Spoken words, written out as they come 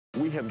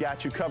we have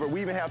got you covered.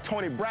 We even have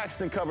Toni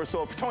Braxton covered.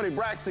 So if Toni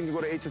Braxton can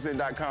go to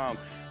hsn.com,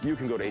 you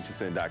can go to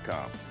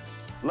hsn.com.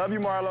 Love you,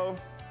 Marlo.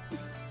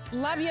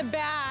 Love you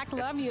back.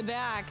 Love you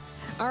back.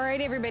 All right,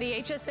 everybody,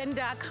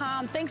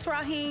 hsn.com. Thanks,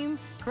 Raheem.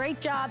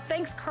 Great job.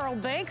 Thanks, Carl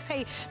Banks.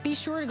 Hey, be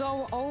sure to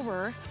go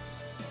over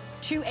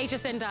to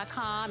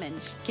hsn.com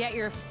and get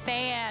your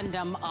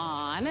fandom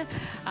on.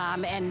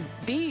 And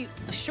be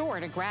sure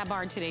to grab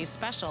our today's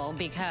special,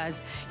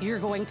 because you're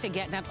going to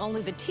get not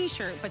only the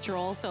t-shirt, but you're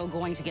also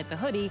going to get the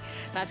hoodie.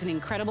 That's an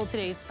incredible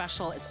today's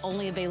special. It's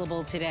only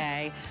available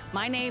today.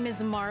 My name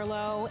is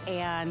Marlo,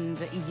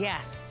 and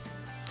yes,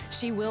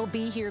 she will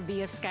be here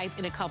via Skype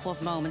in a couple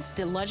of moments.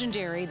 The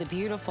legendary, the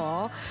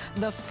beautiful,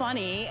 the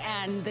funny,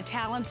 and the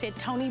talented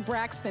Toni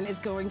Braxton is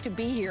going to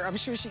be here. I'm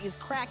sure she is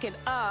cracking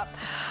up.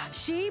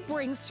 She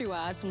brings to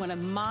us one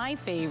of my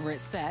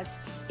favorite sets.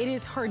 It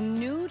is her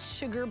nude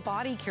sugar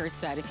body care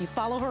set. If you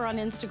follow her on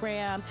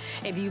Instagram,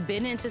 if you've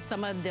been into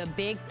some of the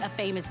big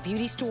famous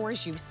beauty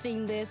stores, you've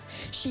seen this.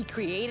 She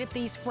created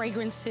these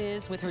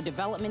fragrances with her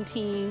development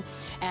team,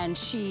 and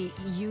she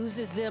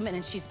uses them,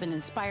 and she's been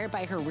inspired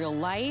by her real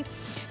life.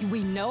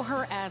 We know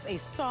her as a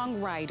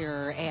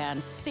songwriter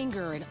and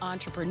singer and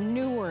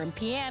entrepreneur and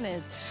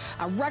pianist,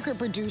 a record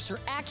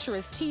producer,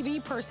 actress,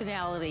 TV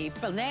personality,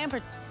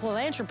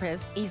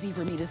 philanthropist, easy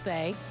for me to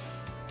say.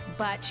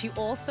 But she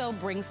also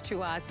brings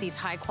to us these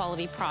high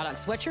quality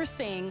products. What you're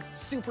seeing,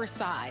 super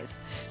size.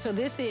 So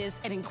this is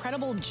an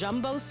incredible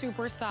jumbo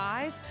super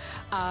size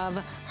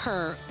of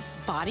her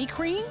body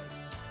cream.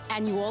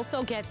 And you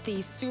also get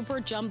the super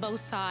jumbo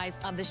size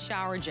of the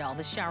shower gel.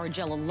 The shower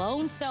gel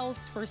alone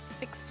sells for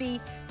 $65.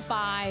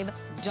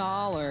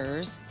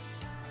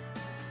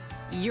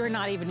 You're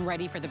not even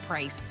ready for the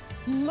price.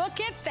 Look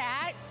at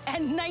that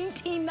at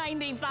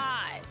 $19.95.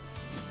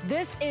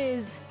 This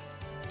is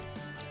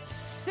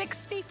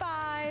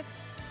 $65,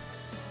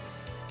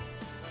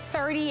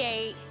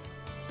 $38,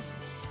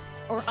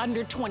 or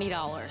under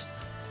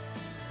 $20.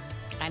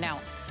 I know.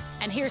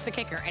 And here's the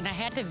kicker, and I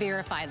had to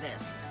verify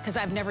this because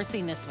I've never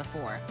seen this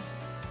before.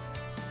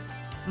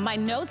 My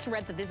notes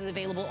read that this is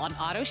available on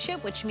auto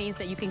ship, which means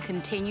that you can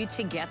continue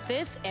to get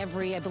this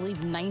every, I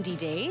believe, 90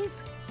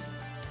 days.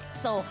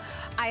 So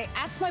I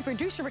asked my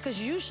producer,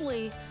 because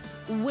usually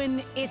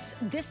when it's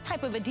this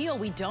type of a deal,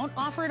 we don't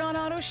offer it on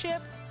auto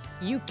ship.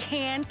 You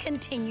can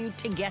continue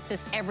to get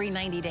this every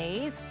 90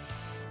 days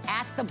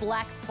at the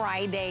Black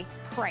Friday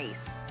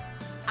price.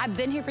 I've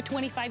been here for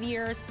 25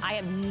 years. I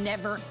have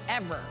never,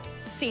 ever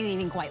seen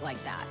anything quite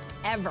like that,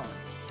 ever.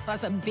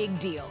 That's a big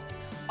deal.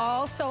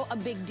 Also a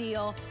big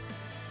deal,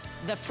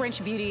 the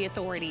French Beauty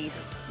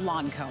Authority's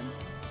lawn comb.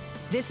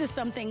 This is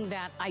something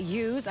that I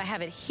use. I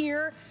have it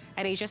here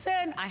at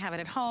HSN, I have it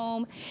at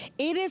home.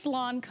 It is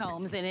lawn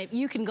combs, and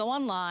you can go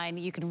online,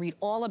 you can read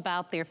all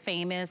about their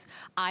famous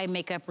eye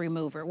makeup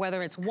remover,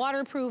 whether it's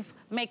waterproof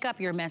makeup,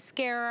 your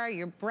mascara,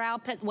 your brow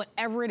pen,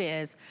 whatever it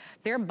is,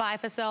 their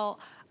Bifacel,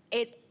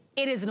 it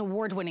is an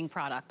award-winning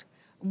product.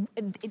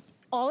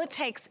 All it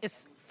takes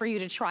is for you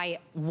to try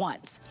it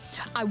once.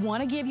 I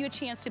wanna give you a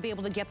chance to be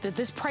able to get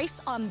this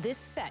price on this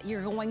set.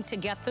 You're going to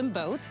get them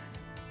both.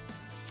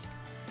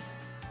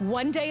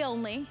 One day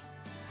only,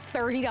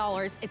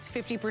 $30, it's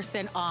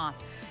 50% off.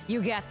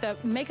 You get the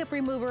makeup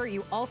remover,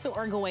 you also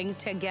are going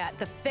to get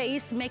the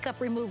face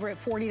makeup remover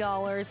at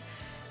 $40.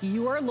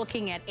 You're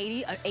looking at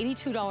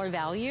 $82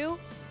 value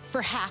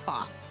for half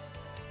off.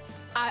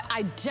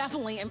 I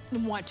definitely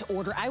want to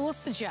order. I will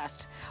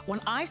suggest, when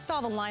I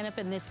saw the lineup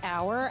in this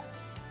hour,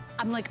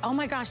 I'm like, oh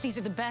my gosh, these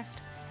are the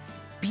best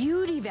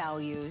beauty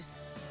values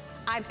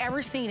I've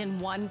ever seen in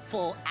one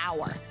full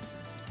hour,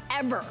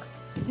 ever.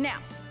 Now,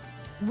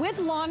 with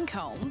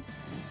Lancome,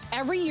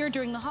 every year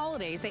during the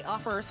holidays, they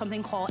offer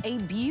something called a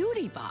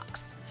beauty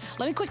box.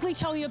 Let me quickly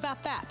tell you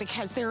about that,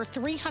 because there are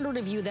 300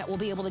 of you that will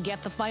be able to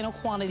get the final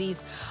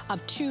quantities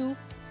of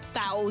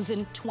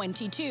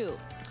 2022.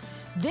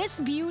 This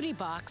beauty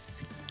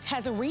box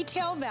has a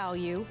retail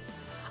value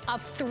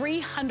of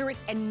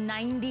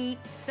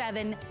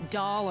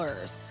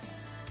 $397.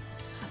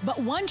 But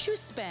once you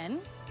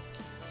spend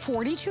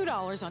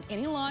 $42 on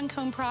any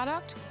Lancome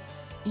product,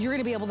 you're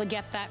gonna be able to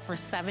get that for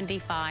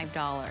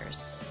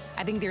 $75.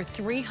 I think there are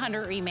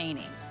 300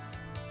 remaining.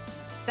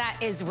 That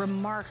is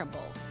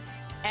remarkable.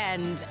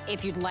 And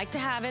if you'd like to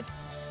have it,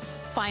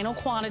 final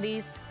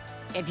quantities,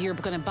 if you're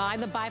gonna buy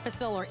the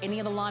Bifacil or any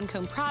of the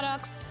Lancome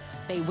products,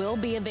 they will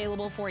be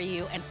available for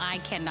you, and I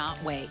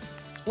cannot wait.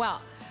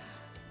 Well,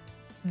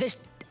 the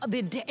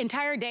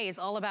entire day is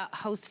all about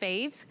host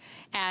faves,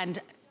 and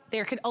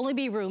there could only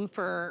be room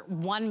for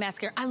one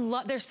mascara.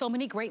 There's so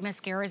many great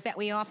mascaras that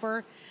we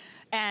offer,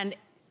 and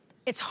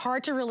it's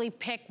hard to really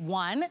pick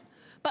one,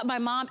 but my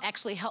mom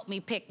actually helped me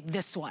pick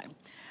this one,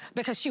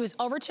 because she was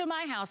over to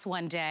my house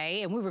one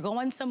day and we were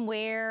going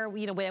somewhere,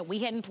 you know, we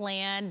hadn't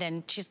planned,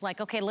 and she's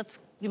like, okay, let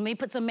me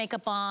put some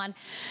makeup on.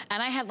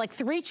 And I had like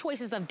 3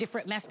 choices of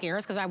different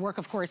mascaras, because I work,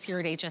 of course, here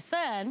at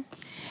HSN,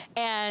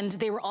 and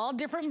they were all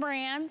different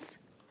brands.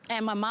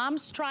 And my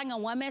mom's trying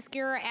on one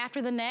mascara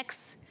after the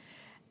next,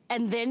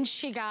 and then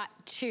she got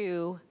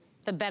to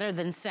the better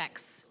than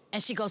sex.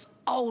 And she goes,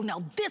 oh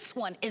no, this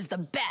one is the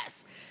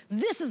best.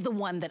 This is the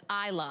one that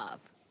I love.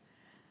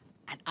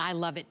 And I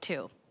love it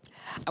too.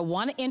 I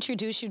want to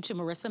introduce you to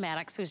Marissa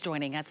Maddox, who's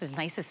joining us. It's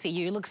nice to see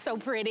you. You look so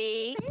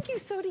pretty. Thank you.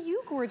 So do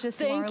you, gorgeous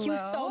Thank Marlo. you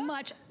so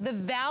much. The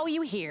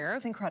value here.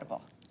 It's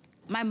incredible.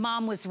 My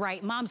mom was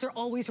right. Moms are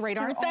always right,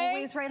 aren't they? They're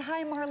always right.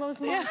 Hi, Marlo's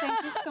mom.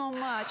 Thank you so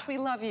much. We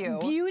love you.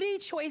 Beauty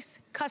Choice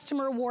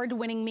Customer Award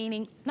winning,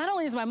 meaning not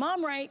only is my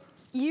mom right,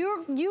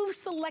 you've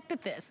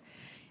selected this.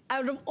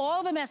 Out of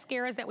all the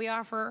mascaras that we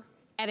offer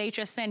at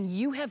HSN,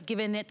 you have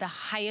given it the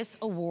highest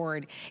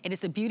award. It is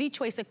the Beauty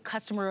Choice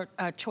Customer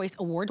Choice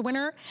Award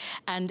winner.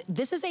 And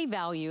this is a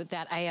value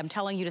that I am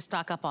telling you to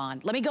stock up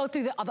on. Let me go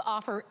through the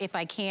offer if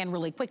I can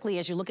really quickly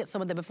as you look at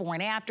some of the before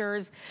and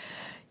afters.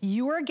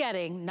 You are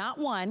getting not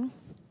one.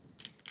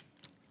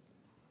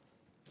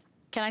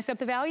 Can I set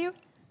the value?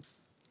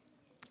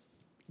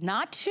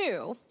 Not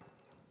two.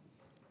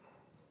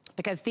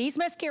 Because these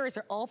mascaras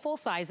are all full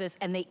sizes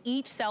and they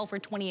each sell for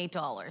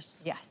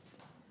 $28. Yes.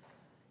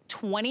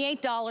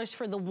 $28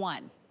 for the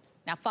one.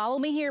 Now follow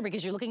me here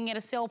because you're looking at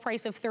a sale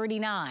price of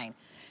 $39.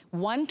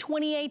 One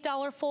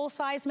 $28 full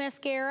size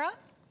mascara.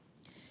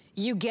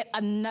 You get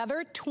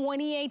another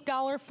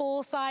 $28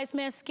 full size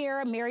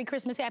mascara. Merry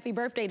Christmas, happy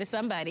birthday to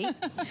somebody.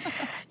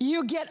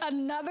 You get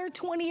another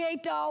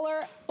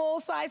 $28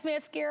 full size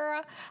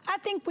mascara. I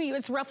think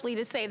it's roughly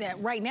to say that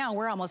right now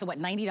we're almost at what,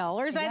 $90,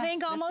 yes, I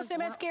think, almost in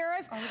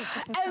mascaras.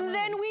 And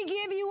then we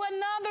give you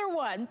another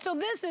one. So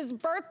this is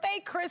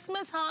birthday,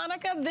 Christmas,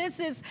 Hanukkah. This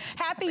is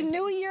Happy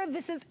New Year.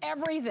 This is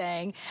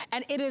everything.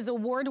 And it is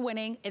award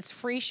winning. It's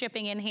free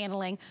shipping and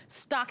handling.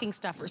 Stocking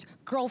stuffers,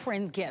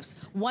 girlfriend gifts,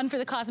 one for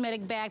the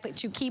cosmetic bag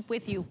that you keep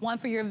with you, one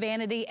for your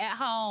vanity at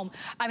home.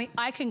 I mean,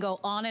 I can go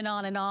on and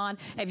on and on.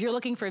 If you're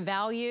looking for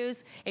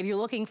values, if you're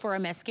looking for a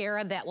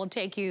mascara that will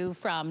take you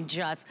from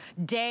just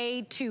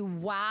day to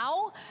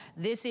wow,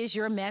 this is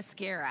your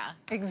mascara.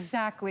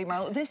 Exactly,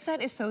 Marlo. This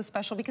set is so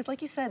special because,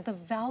 like you said, the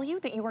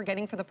value that you are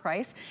getting for the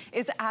price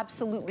is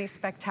absolutely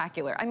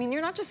spectacular. I mean,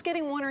 you're not just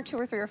getting one or two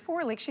or three or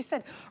four, like she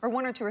said, or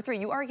one or two or three.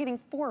 You are getting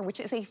four, which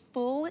is a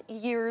full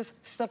year's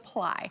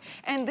supply.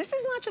 And this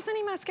is not just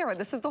any mascara.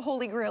 This is the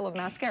holy grail of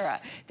mascara.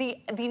 The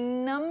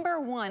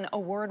 #1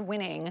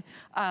 award-winning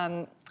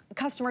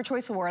Customer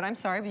Choice Award,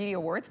 Beauty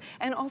Awards,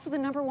 and also the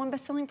 #1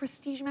 best-selling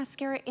prestige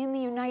mascara in the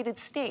United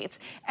States.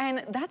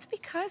 And that's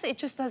because it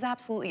just does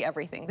absolutely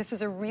everything. This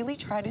is a really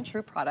tried and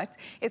true product.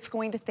 It's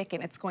going to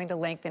thicken, it's going to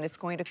lengthen, it's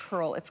going to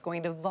curl, it's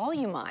going to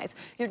volumize.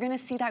 You're gonna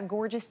see that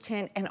gorgeous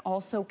tint and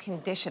also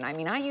condition. I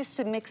mean, I used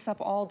to mix up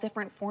all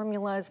different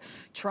formulas,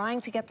 trying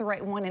to get the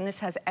right one, and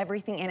this has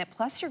everything in it.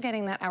 Plus, you're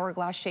getting that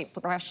hourglass-shaped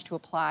brush to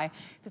apply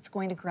that's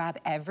going to grab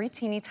every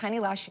teeny tiny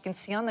lash. You can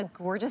see on the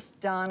gorgeous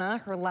Donna,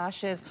 her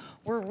lashes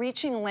were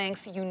reaching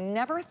lengths you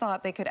never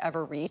thought they could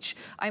ever reach.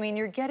 I mean,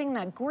 you're getting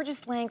that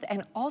gorgeous length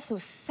and also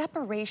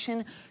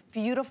separation,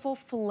 beautiful,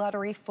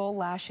 fluttery, full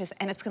lashes,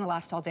 and it's gonna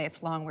last all day.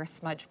 It's long, we're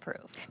smudge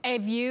proof.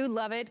 If you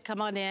love it, come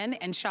on in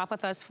and shop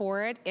with us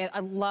for it. I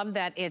love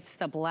that it's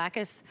the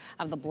blackest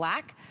of the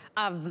black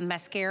of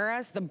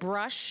mascaras. The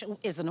brush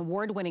is an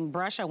award-winning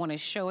brush. I want to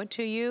show it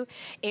to you.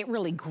 It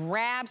really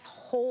grabs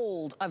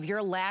hold of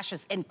your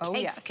lashes and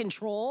takes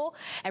control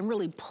and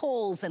really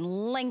pulls and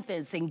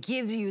lengthens and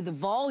gives you the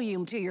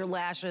volume to your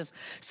lashes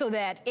so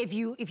that if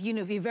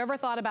you've ever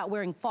thought about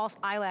wearing false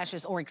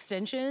eyelashes or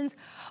extensions,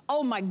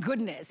 oh my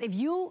goodness, if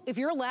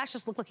your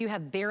lashes look like you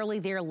have barely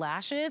their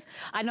lashes,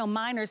 I know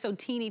mine are so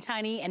teeny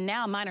tiny and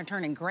now mine are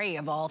turning gray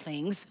of all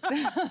things.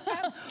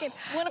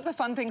 One of the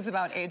fun things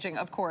about aging,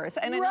 of course,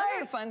 and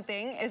another fun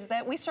thing is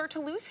that we start to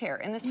lose hair,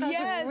 and this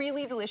has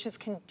really delicious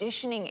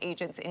conditioning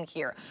agents in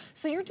here.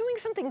 So you're doing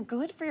something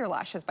good for your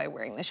lashes by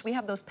wearing this. We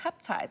have those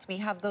peptides, we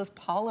have those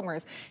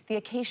polymers, the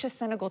acacia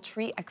Senegal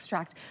tree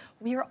extract.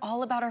 We are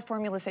all about our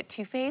formulas at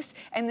Too Faced,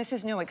 and this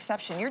is no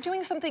exception. You're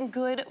doing something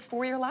good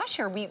for your lash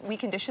hair. We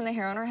condition the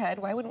hair on our head.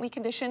 Why wouldn't we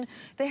condition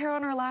the hair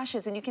on our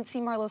lashes? And you can see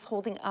Marlo's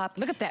holding up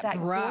look at that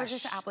brush.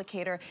 Gorgeous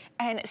applicator,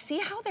 and see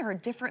how there are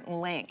different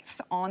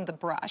lengths on the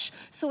brush.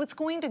 So it's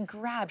going to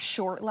grab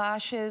short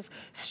lashes,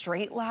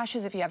 straight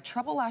lashes. If you have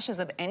treble lashes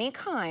of any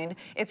kind,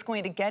 it's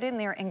going to get in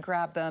there and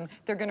grab them.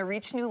 They're going to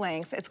reach new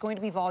lengths. It's going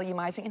to be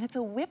volumizing, and it's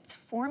a whipped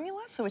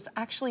formula, so it's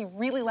actually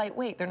really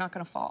lightweight. They're not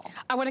going to fall.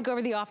 I want to go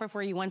over the offer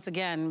for you once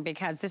again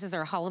because this is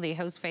our holiday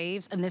host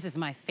faves, and this is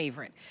my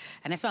favorite.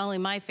 And it's not only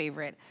my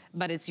favorite,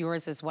 but it's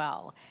yours as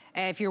well.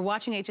 If you're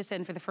watching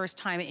HSN for the first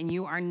time and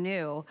you are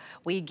new,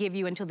 we give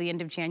you until the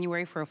end of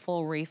January for a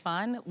full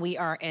refund. We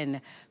are in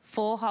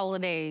full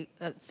holiday,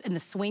 in the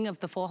swing of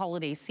the full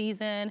holiday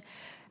season.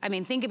 I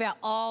mean, think about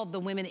all the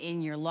women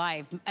in your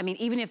life. I mean,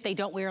 even if they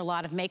don't wear a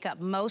lot of makeup,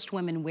 most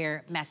women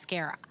wear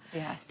mascara.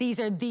 Yes. These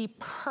are the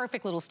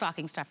perfect little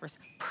stocking stuffers,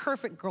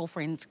 perfect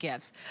girlfriend's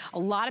gifts. A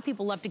lot of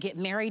people love to get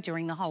married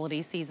during the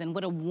holiday season.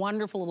 What a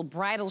wonderful little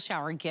bridal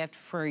shower gift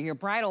for your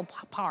bridal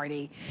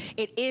party.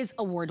 It is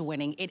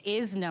award-winning. It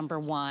is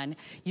 #1.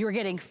 You're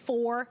getting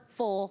 4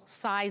 full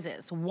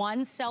sizes.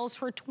 One sells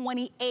for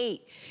 $28.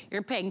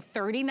 You're paying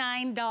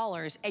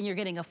 $39 and you're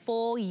getting a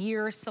full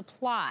year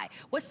supply.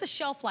 What's the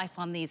shelf life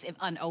on these if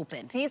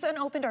unopened? These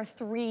unopened are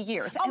 3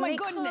 years. Oh my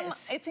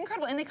goodness. It's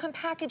incredible. And they come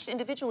packaged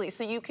individually.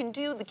 So you can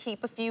do the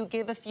keep a few,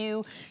 give a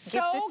few, so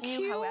gift a few,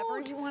 cute.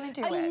 however you want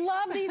to do it. I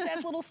love these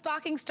as little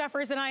stocking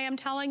stuffers, and I am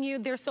telling you,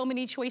 there's so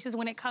many choices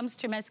when it comes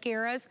to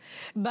mascaras,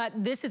 but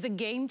this is a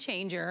game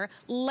changer.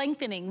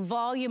 Lengthening,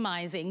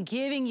 volumizing,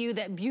 giving you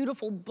that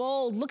beautiful,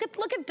 bold. Look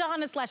at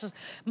Donna's lashes.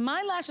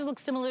 My lashes look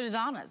similar to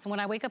Donna's. When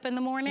I wake up in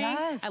the morning,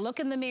 yes. I look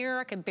in the mirror,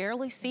 I can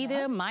barely see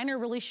them. Mine are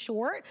really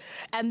short.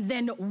 And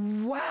then,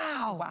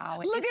 wow.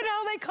 Look at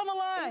how they come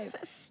alive.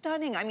 It's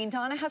stunning. I mean,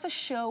 Donna has a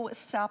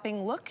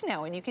show-stopping look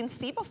now, and you can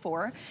see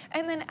before.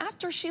 And then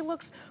after, she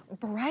looks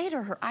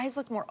brighter. Her eyes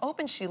look more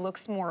open. She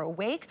looks more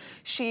awake.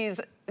 She's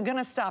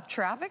gonna stop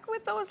traffic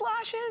with those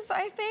lashes,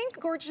 I think,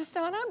 gorgeous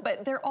Donna.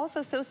 But they're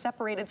also so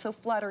separated, so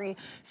fluttery,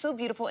 so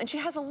beautiful. And she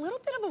has a little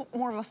bit of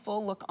more of a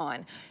full look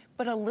on.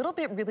 But a little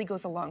bit really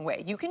goes a long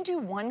way. You can do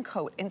one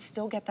coat and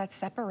still get that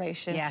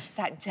separation,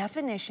 that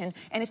definition.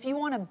 And if you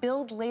want to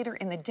build later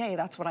in the day,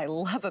 that's what I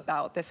love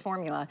about this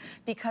formula.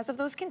 Because of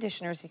those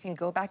conditioners, you can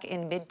go back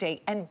in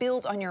midday and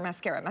build on your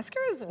mascara.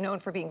 Mascara is known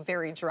for being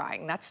very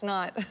drying. That's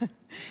not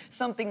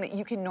something that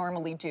you can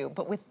normally do.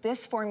 But with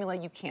this formula,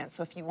 you can.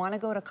 So if you want to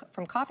go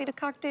from coffee to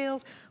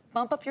cocktails,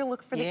 bump up your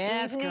look for the evening.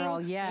 Yes,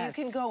 girl, yes.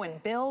 You can go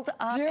and build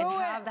up and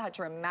have that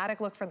dramatic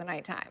look for the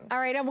nighttime. All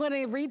right, I want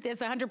to read this.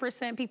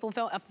 100% people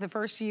felt after the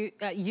first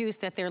use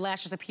that their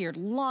lashes appeared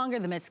longer.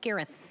 The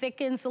mascara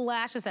thickens the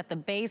lashes at the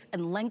base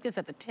and lengthens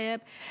at the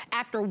tip.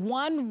 After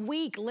 1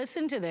 week,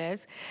 listen to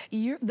this,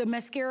 the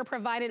mascara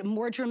provided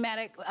more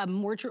dramatic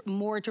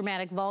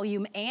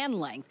volume and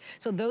length.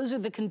 So those are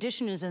the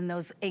conditioners and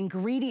those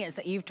ingredients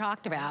that you've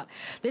talked about.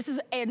 This is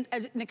an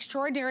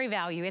extraordinary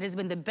value. It has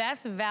been the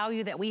best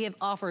value that we have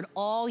offered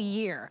all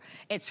year.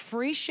 It's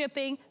free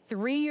shipping,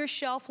 3-year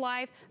shelf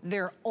life.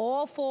 They're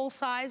all full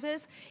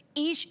sizes.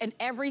 Each and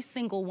every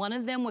single one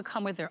of them would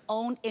come with their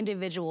own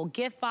individual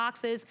gift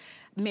boxes.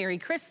 Merry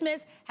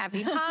Christmas,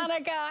 Happy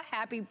Hanukkah,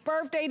 Happy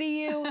birthday to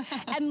you.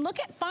 And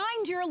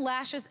find your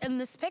lashes in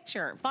this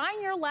picture.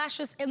 Find your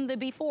lashes in the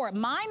before.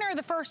 Mine are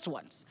the first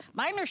ones.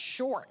 Mine are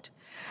short.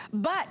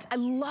 But I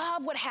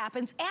love what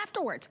happens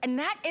afterwards. And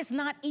that is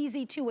not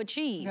easy to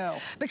achieve. No.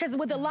 Because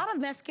with a lot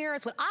of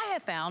mascaras, what I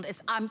have found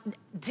is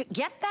to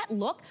get that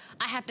look,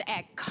 I have to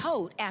add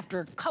coat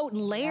after coat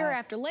and layer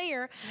after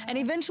layer, and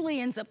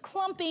eventually ends up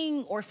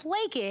clumping or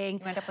flaking.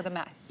 You end up with a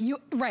mess.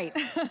 Right.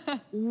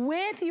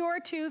 With your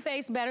Too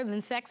Faced Better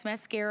Than Sex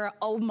mascara,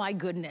 oh my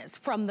goodness.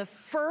 From the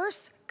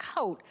first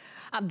coat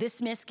of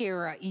this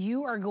mascara,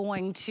 you are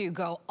going to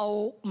go,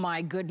 oh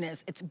my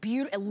goodness. It's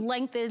beautiful, it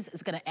lengthens,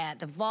 it's gonna add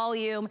the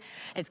volume,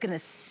 it's gonna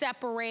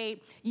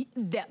separate.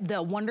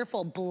 The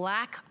wonderful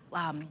black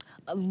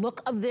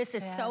look of this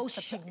is so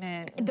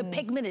the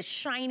pigment is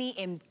shiny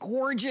and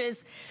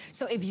gorgeous.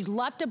 So if you'd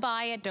love to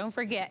buy it, don't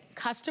forget,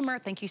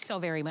 thank you so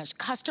very much,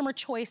 Customer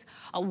Choice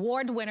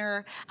Award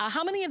winner.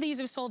 How many of these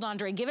have sold,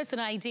 Andre? Give us an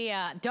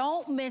idea.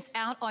 Don't miss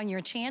out on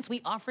your chance.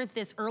 We offered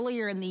this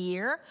earlier in the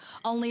year,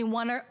 only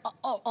one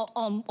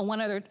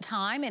other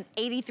time, and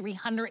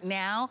 8,300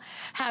 now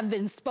have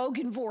been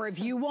spoken for. If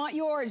you want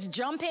yours,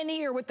 jump in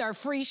here with our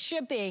free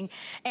shipping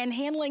and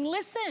handling.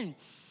 Listen,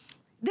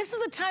 this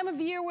is the time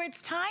of year where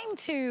it's time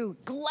to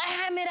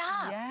glam it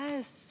up.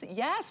 Yes,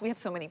 yes. We have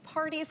so many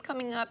parties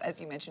coming up.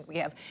 As you mentioned, we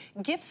have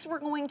gifts we're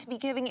going to be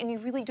giving, and you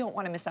really don't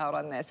want to miss out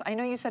on this. I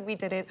know you said we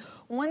did it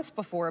once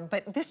before,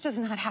 but this does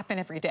not happen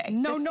every day.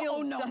 No, this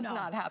no. does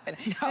not happen.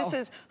 No.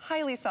 This is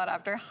highly sought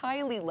after,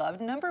 highly loved,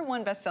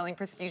 #1 best-selling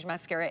prestige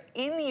mascara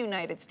in the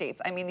United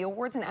States. I mean, the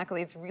awards and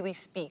accolades really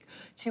speak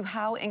to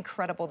how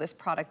incredible this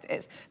product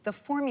is. The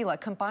formula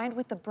combined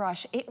with the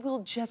brush, it will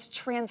just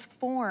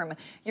transform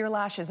your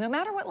lashes. No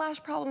matter what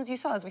lash problems you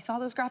saw, as we saw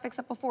those graphics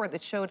up before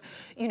that showed,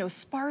 you know,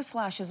 sparse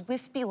lashes,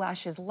 wispy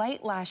lashes,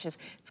 light lashes,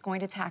 it's going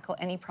to tackle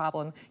any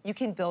problem. You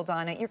can build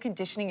on it. You're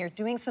conditioning, you're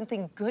doing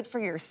something good for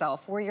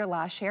yourself, for your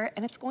lash hair,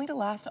 and it's going to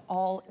last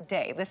all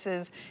day. This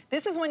is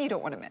one you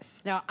don't want to miss.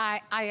 No,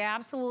 I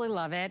absolutely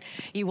love it.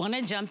 You want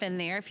to jump in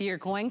there. If you're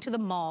going to the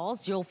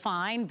malls, you'll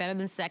find Better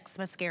Than Sex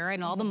mascara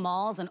in all the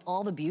malls and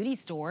all the beauty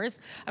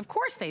stores. Of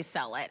course they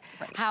sell it.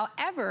 Right.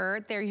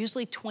 However, they're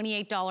usually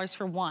 $28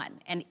 for one,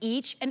 and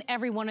each and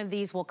every one of these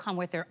these will come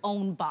with their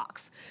own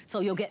box. So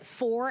you'll get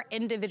 4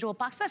 individual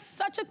boxes. That's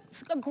such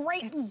a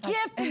great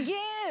gift to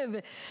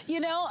give. You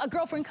know, a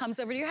girlfriend comes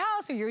over to your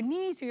house, or your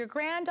niece, or your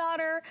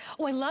granddaughter.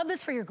 Oh, I love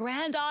this for your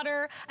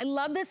granddaughter. I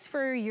love this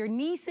for your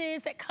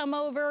nieces that come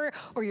over,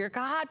 or your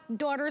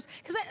goddaughters.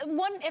 Because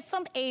at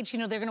some age, you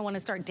know, they're gonna wanna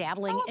start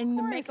dabbling in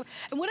the makeup.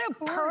 And what a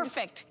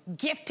perfect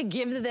gift to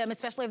give to them,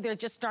 especially if they're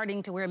just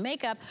starting to wear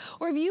makeup.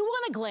 Or if you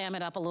wanna glam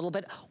it up a little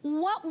bit,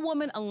 what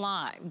woman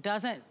alive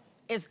doesn't,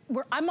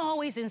 I'm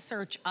always in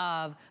search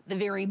of the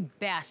very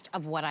best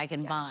of what I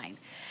can find.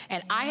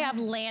 And I have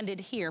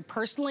landed here,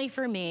 personally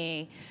for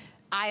me,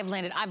 I've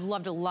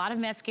loved a lot of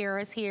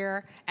mascaras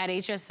here at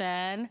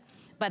HSN,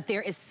 but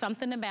there is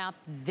something about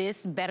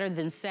this Better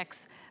Than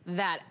Sex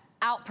that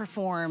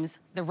outperforms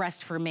the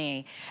rest for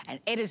me. And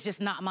it is just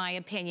not my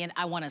opinion.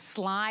 I wanna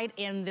slide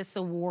in this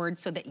award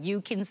so that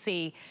you can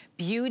see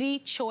Beauty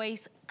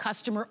Choice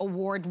Customer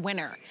Award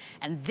winner.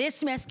 And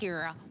this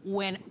mascara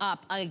went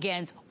up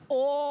against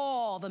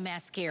all the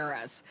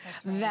mascaras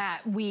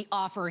that we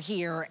offer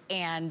here,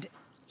 and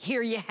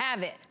here you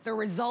have it. The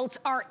results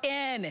are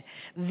in.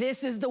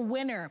 This is the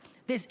winner.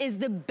 This is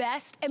the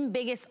best and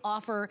biggest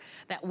offer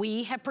that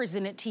we have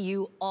presented to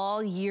you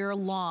all year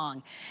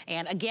long.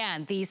 And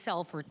again, these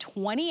sell for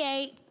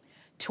 $28,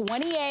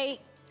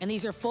 and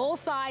these are full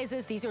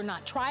sizes. These are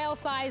not trial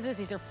sizes.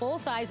 These are full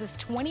sizes,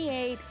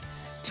 $28,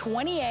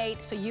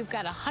 so you've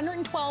got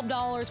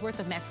 $112 worth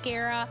of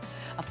mascara,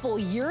 a full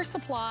year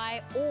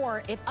supply,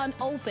 or if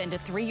unopened, a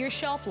 3-year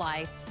shelf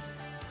life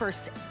for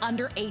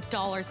under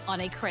 $8 on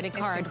a credit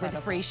card with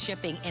free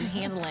shipping and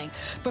handling.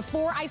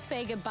 Before I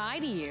say goodbye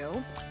to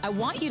you, I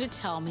want you to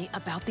tell me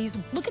about these.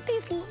 Look at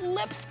these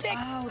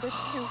lipsticks. Oh, the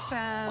two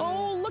Faves.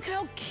 Oh, look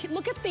at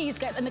look at these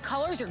guys, and the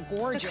colors are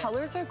gorgeous. The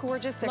colors are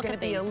gorgeous. They're going to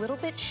be a little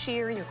bit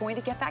sheer. You're going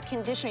to get that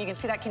conditioner. You can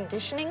see that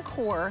conditioning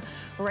core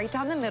right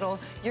down the middle.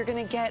 You're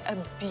going to get a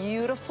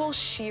beautiful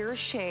sheer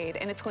shade,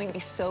 and it's going to be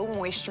so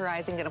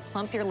moisturizing, going to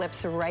plump your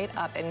lips right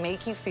up and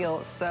make you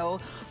feel so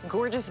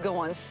gorgeous, go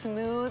on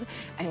smooth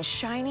and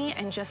shiny,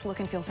 and just look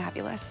and feel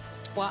fabulous.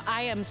 Well,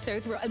 I am so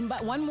thrilled.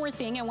 But one more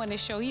thing I want to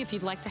show you, if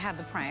you'd like to have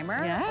the primer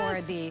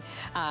or the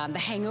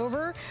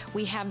hangover,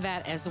 we have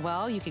that as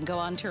well. You can go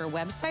onto our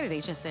website at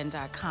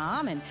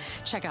hsn.com and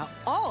check out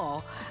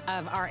all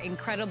of our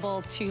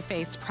incredible Too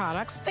Faced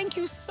products. Thank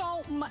you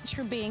so much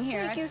for being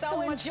here. Thank you so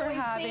much for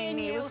having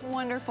me. It was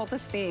wonderful to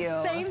see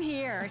you. Same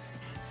here.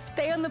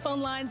 Stay on the phone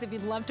lines if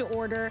you'd love to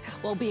order.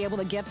 We'll be able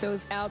to get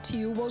those out to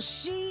you. Well,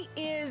 she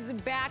is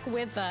back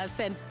with us,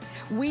 and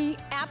we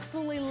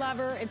absolutely love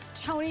her. It's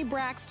Toni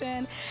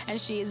Braxton, and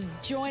she is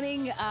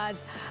joining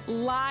us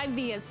live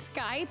via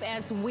Skype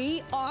as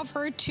we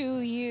offer to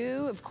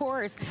you, of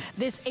course,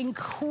 this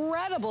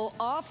incredible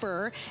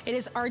offer. It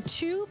is our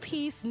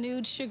 2-piece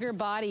nude sugar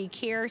body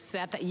care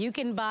set that you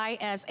can buy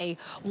as a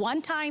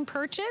one-time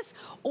purchase,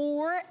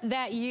 or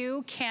that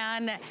you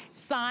can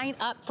sign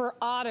up for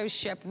auto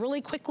ship.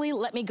 Really quickly,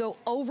 let me go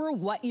over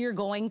what you're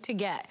going to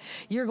get.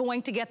 You're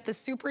going to get the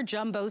super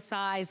jumbo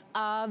size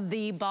of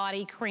the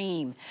body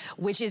cream,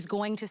 which is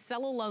going to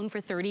sell alone for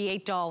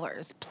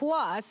 $38.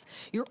 Plus,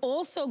 you're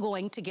also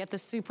going to get the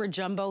super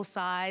jumbo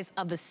size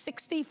of the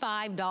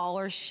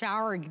 $65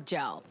 shower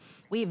gel.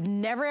 We've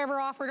never ever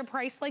offered a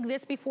price like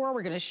this before.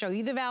 We're gonna show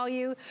you the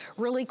value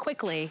really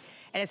quickly.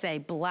 And it's a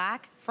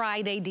Black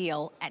Friday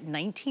deal at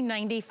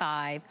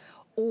 $19.95.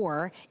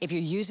 Or if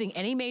you're using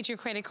any major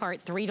credit card,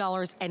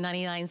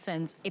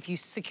 $3.99. If you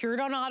secured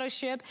on auto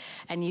ship,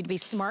 and you'd be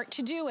smart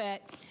to do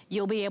it,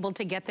 you'll be able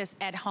to get this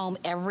at home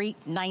every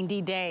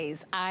 90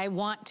 days. I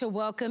want to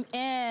welcome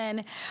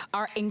in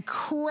our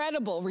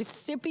incredible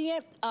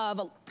recipient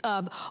of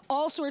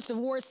all sorts of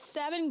awards,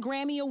 7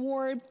 Grammy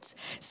Awards,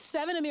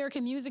 7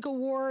 American Music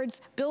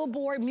Awards,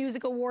 Billboard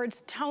Music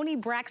Awards, Toni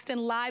Braxton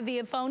live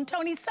via phone.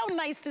 Toni, so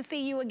nice to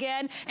see you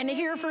again and to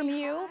hear from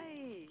you. Hi.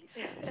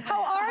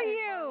 How are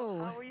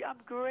you? How are you? I'm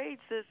great,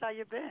 sis. How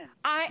you been?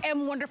 I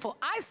am wonderful.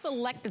 I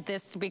selected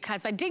this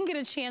because I didn't get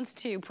a chance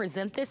to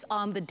present this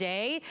on the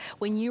day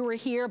when you were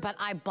here, but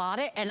I bought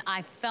it and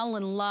I fell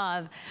in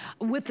love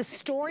with the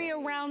story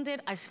around it.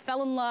 I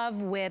fell in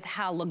love with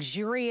how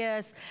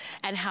luxurious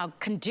and how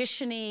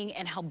conditioning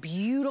and how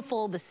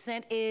beautiful the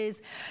scent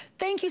is.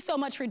 Thank you so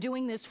much for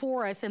doing this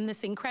for us and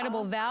this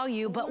incredible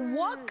value. But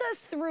walk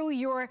us through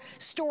your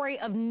story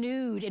of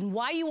nude and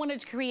why you wanted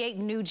to create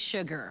Nude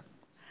Sugar.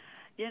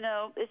 You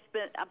know,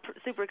 I'm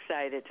super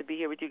excited to be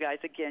here with you guys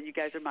again. You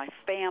guys are my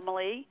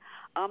family.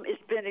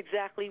 It's been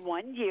exactly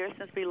 1 year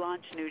since we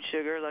launched Nude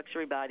Sugar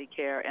Luxury Body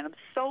Care, and I'm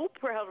so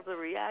proud of the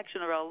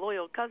reaction of our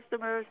loyal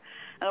customers.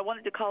 And I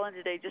wanted to call in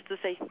today just to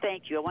say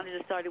thank you. I wanted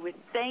to start it with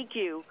thank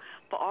you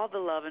for all the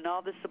love and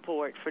all the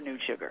support for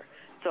Nude Sugar.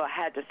 So I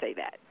had to say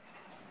that.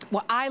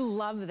 Well, I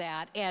love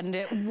that.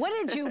 And what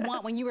did you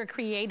want when you were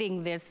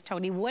creating this,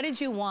 Toni? What did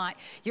you want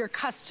your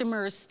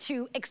customers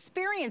to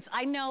experience?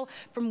 I know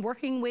from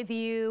working with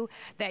you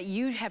that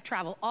you have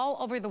traveled all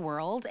over the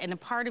world, and a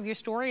part of your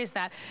story is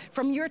that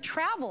from your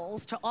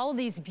travels to all of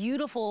these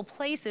beautiful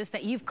places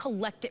that you've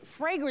collected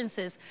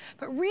fragrances,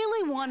 but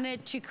really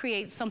wanted to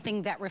create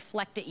something that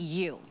reflected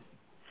you.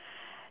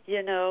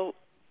 You know,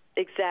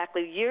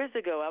 exactly. Years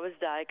ago, I was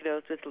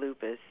diagnosed with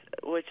lupus,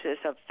 which has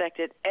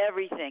affected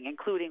everything,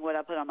 including what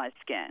I put on my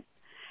skin.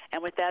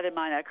 And with that in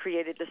mind, I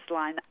created this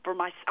line for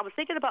I was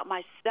thinking about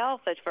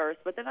myself at first,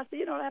 but then I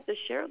said, I have to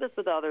share this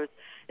with others.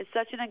 It's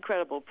such an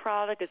incredible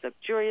product. It's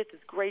luxurious.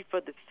 It's great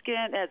for the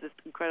skin. It has this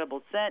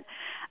incredible scent.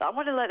 I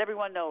want to let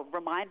everyone know,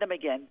 remind them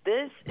again,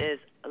 this is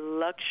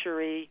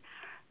luxury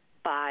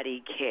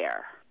body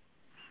care.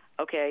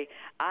 Okay?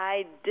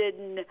 I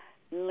didn't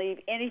leave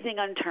anything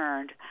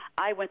unturned.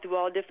 I went through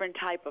all different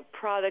type of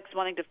products,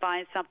 wanting to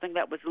find something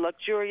that was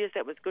luxurious,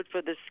 that was good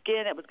for the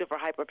skin, that was good for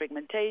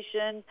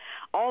hyperpigmentation,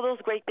 all those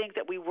great things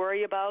that we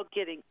worry about,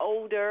 getting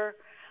older,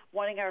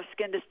 wanting our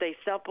skin to stay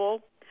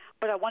supple.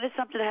 But I wanted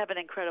something to have an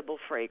incredible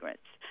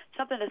fragrance,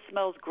 something that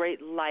smells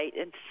great, light,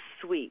 and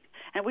sweet.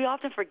 And we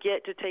often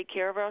forget to take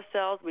care of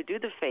ourselves. We do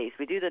the face,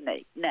 we do the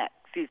neck,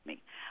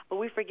 but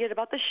we forget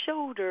about the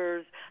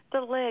shoulders,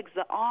 the legs,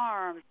 the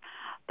arms,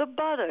 the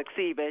buttocks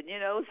even,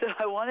 So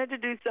I wanted to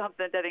do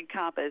something that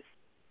encompassed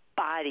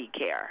body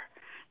care.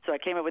 So I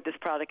came up with this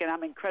product, and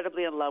I'm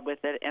incredibly in love with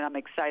it, and I'm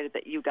excited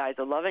that you guys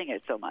are loving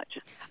it so much.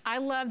 I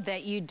love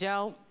that you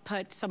don't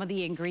put some of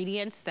the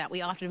ingredients that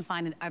we often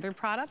find in other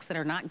products that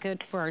are not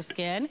good for our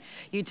skin.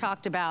 You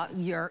talked about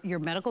your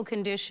medical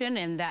condition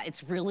and that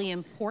it's really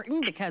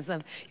important because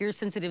of your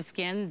sensitive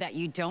skin that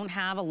you don't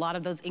have a lot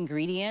of those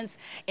ingredients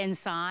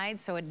inside.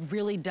 So it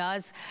really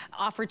does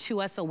offer to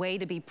us a way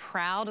to be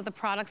proud of the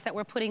products that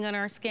we're putting on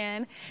our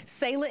skin.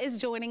 Sayla is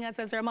joining us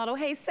as our model.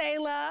 Hey,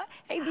 Sayla.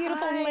 Hey,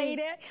 beautiful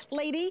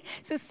lady.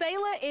 So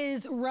Sayla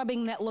is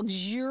rubbing that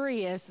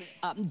luxurious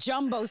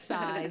jumbo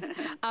size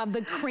of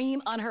the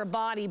cream on her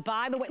body.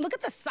 By the way, look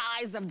at the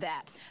size of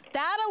that.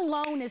 That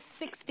alone is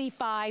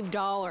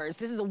 $65.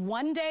 This is a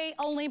one-day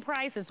only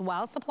price. It's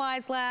while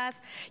supplies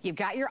last. You've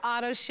got your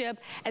auto ship.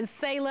 And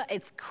Sayla,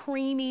 it's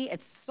creamy,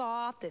 it's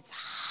soft, it's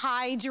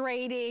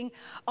hydrating.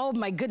 Oh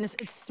my goodness,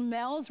 it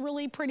smells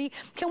really pretty.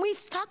 Can we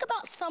talk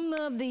about some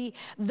of the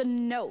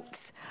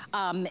notes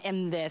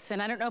in this?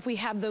 And I don't know if we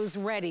have those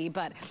ready,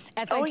 but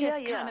as I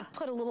just kind of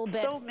put a little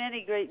bit. So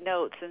many great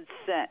notes and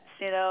scents,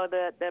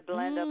 that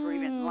blend of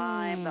even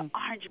lime, the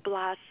orange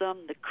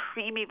blossom, the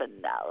creamy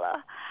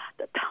vanilla,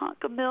 the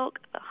tonka milk,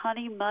 the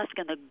honey musk,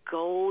 and the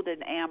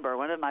golden amber,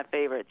 one of my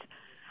favorites.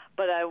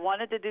 But I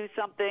wanted to do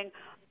something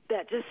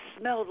that just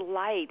smelled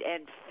light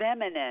and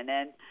feminine.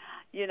 And,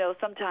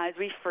 sometimes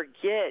we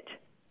forget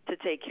to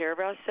take care of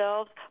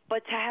ourselves,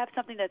 but to have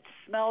something that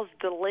smells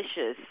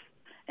delicious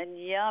and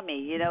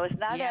yummy. It's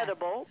not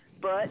edible,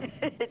 but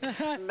it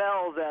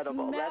smells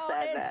edible. Let's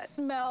add that. It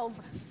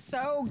smells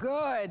so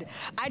good.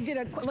 I did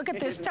look at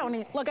this,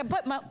 Tony. Look, I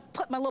put my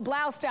little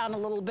blouse down a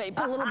little bit.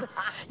 Put a little bit.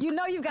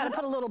 You've got to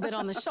put a little bit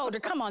on the shoulder.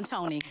 Come on,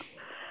 Tony.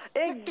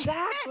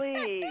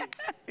 Exactly.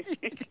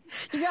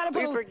 You gotta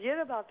put. We forget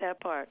about that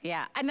part.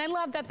 Yeah, and I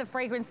love that the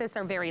fragrances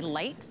are very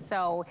light.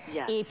 So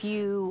if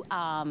you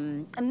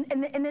and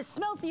it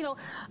smells,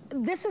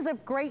 this is a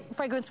great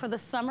fragrance for the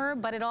summer,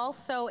 but it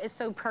also is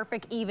so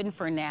perfect even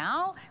for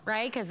now,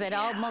 right? Because it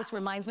almost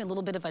reminds me a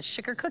little bit of a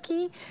sugar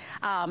cookie.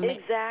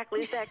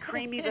 Exactly, it's that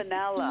creamy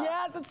vanilla.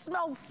 Yes, it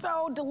smells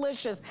so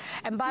delicious.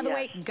 And by the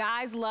way,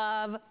 guys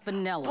love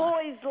vanilla.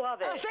 Boys love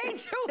it. Oh, they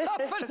do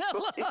love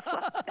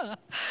vanilla.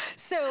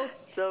 So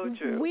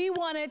true. We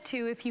wanted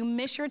to, if you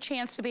miss your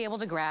chance to be able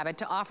to grab it,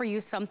 to offer you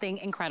something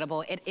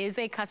incredible. It is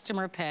a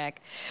customer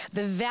pick.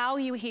 The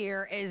value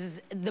here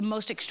is the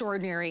most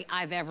extraordinary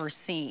I've ever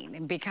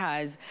seen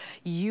because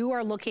you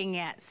are looking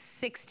at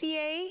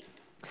 68,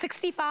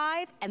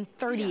 65, and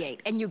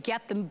 38, and you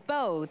get them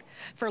both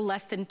for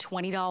less than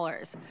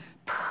 $20.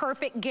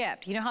 Perfect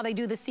gift. You know how they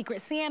do the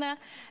Secret Santa,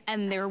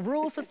 and there are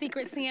rules to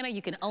Secret Santa.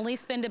 You can only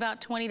spend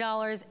about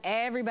 $20.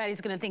 Everybody's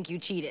gonna think you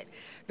cheated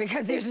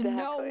because there's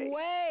no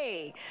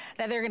way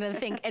that they're gonna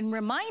think. And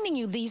reminding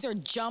you, these are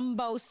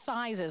jumbo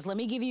sizes. Let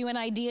me give you an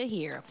idea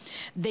here.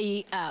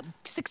 The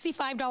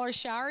 $65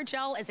 shower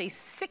gel is a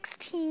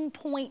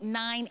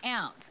 16.9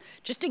 ounce.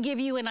 Just to give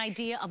you an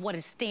idea of what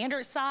a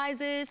standard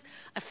size is,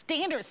 a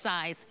standard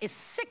size is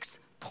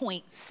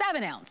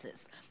 6.7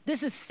 ounces.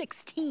 This is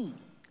 16.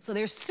 So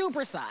they're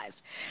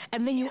supersized.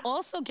 And then you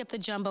also get the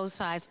jumbo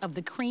size of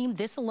the cream.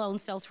 This alone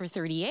sells for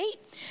 $38,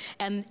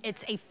 and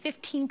it's a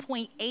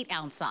 15.8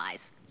 ounce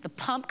size. The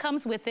pump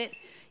comes with it.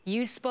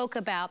 You spoke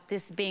about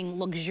this being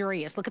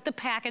luxurious. Look at the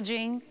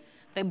packaging,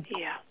 the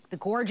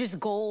gorgeous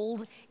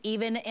gold,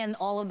 even in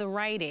all of the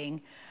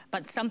writing,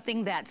 but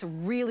something that's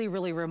really,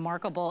 really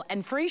remarkable.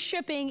 And free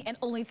shipping and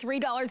only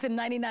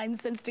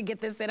 $3.99 to get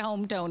this at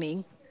home,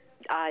 Tony.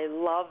 I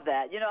love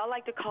that. I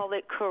like to call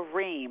it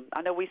Kareem.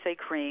 I know we say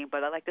cream,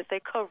 but I like to say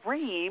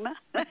Kareem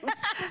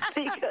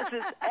because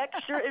it's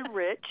extra and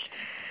rich,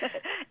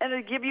 and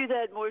it'll give you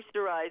that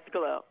moisturized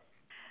glow.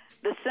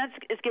 The scent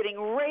is getting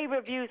rave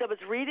reviews. I was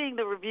reading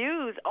the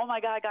reviews. Oh,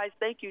 my God, guys,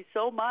 thank you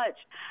so much.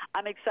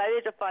 I'm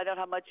excited to find out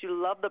how much you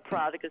love the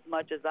product as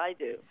much as I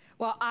do.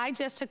 Well, I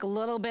just took a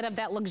little bit of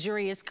that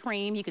luxurious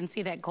cream. You can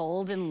see that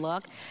golden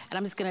look. And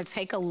I'm just going to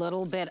take a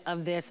little bit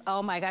of this.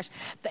 Oh, my gosh.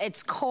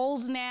 It's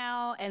cold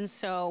now. And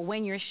so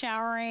when you're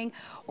showering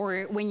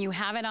or when you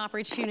have an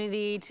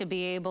opportunity to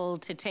be able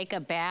to take a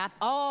bath,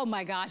 oh,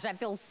 my gosh, that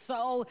feels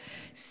so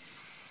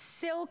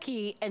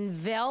silky and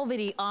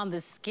velvety on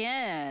the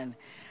skin.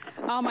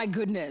 Oh my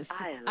goodness.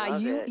 I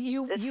love it.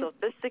 It's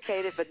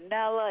sophisticated.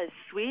 Vanilla is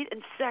sweet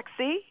and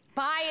sexy.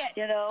 Buy it.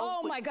 You know,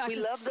 oh my gosh, we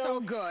it's love so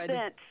those good.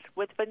 Scents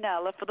with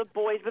vanilla for the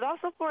boys, but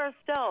also for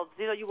ourselves.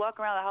 You know, you walk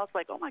around the house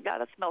like, oh my God,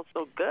 that smells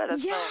so good.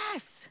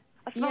 Yes.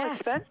 That smells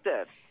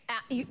expensive.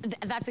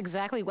 That's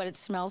exactly what it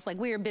smells like.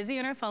 We are busy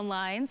on our phone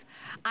lines.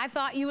 I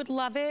thought you would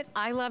love it.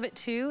 I love it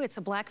too. It's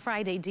a Black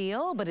Friday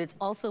deal, but it's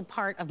also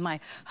part of my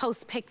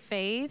host pick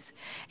faves.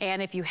 And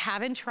if you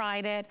haven't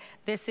tried it,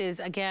 this is,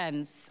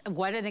 again,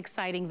 what an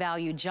exciting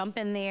value. Jump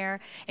in there.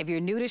 If you're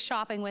new to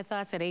shopping with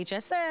us at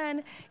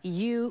HSN,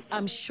 you,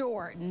 I'm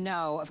sure,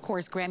 know, of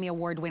course, Grammy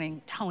Award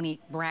winning Toni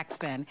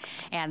Braxton.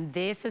 And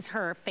this is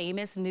her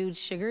famous nude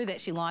sugar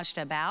that she launched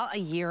about a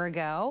year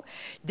ago.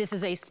 This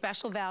is a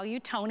special value.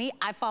 Toni,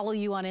 I follow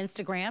you on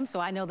Instagram, so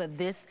I know that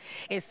this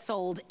is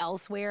sold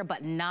elsewhere,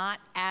 but not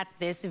at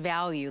this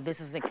value. This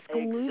is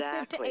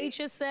exclusive to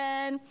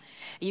HSN.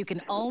 You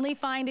can only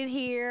find it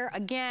here.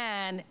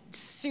 Again,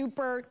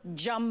 super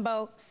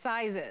jumbo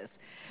sizes.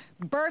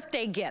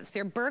 Birthday gifts,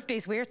 their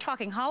birthdays, we're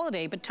talking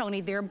holiday, but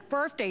Toni, their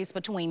birthdays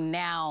between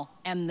now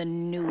and the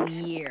new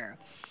year.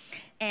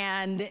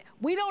 And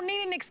we don't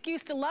need an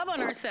excuse to love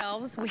on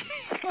ourselves. We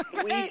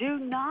do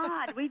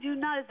not. We do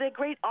not. It's a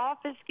great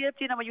office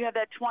gift. You know, when you have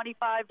that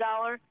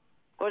 $25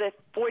 or that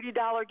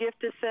 $40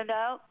 gift to send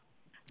out.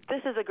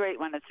 This is a great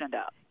one to send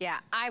out. Yeah,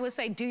 I would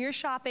say do your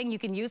shopping. You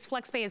can use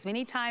FlexPay as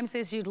many times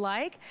as you'd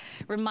like.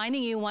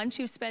 Reminding you, once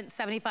you've spent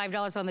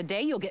 $75 on the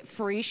day, you'll get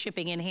free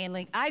shipping and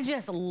handling. I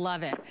just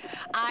love it.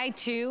 I,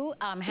 too,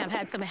 have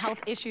had some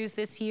health issues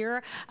this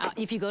year.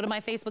 If you go to my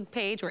Facebook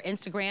page or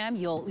Instagram,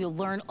 you'll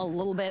learn a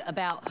little bit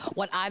about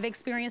what I've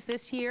experienced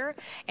this year.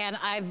 And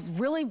I've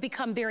really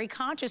become very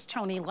conscious,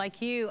 Toni,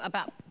 like you,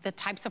 about the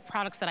types of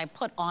products that I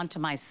put onto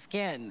my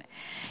skin.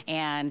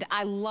 And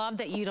I love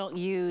that you don't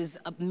use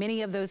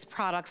many of those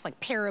products like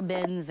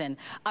parabens and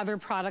other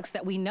products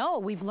that we know,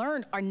 we've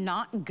learned are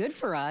not good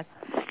for us.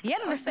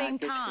 Yet at the same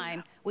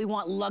time, we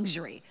want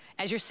luxury.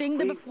 As you're seeing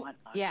the before,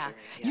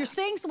 you're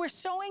seeing, so we're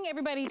showing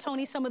everybody,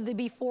 Toni, some of the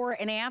before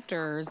and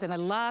afters, and I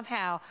love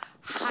how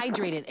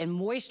hydrated and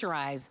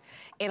moisturized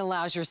it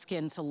allows your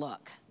skin to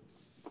look.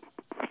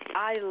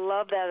 I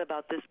love that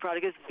about this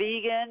product. It's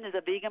vegan, it's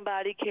a vegan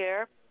body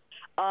care.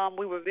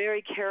 We were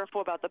very careful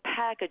about the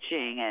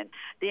packaging and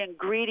the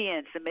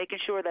ingredients and making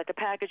sure that the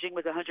packaging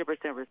was 100%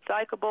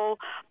 recyclable,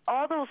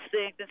 all those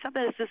things, and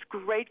something that's just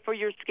great for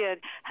your skin.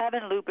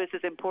 Having lupus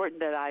is important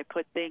that I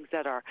put things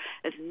that are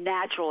as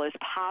natural as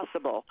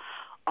possible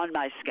on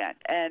my skin.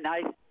 And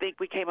I think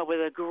we came up with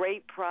a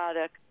great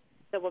product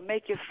that will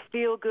make you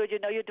feel good. You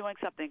know you're doing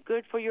something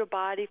good for your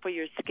body, for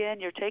your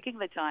skin. You're taking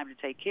the time to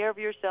take care of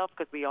yourself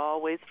because we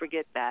always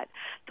forget that.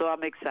 So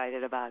I'm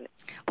excited about it.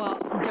 Well,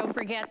 don't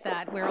forget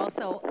that we're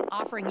also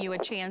offering you a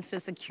chance to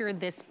secure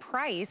this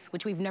price,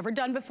 which we've never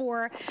done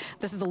before.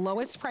 This is the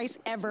lowest price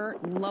ever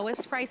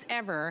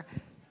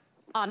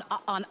on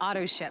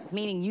auto ship,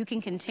 meaning you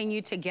can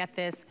continue to get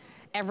this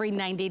every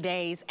 90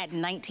 days at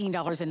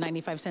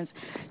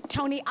 $19.95.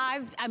 Toni,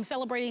 I'm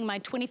celebrating my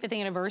 25th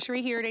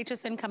anniversary here at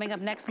HSN coming up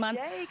next month.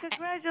 Yay,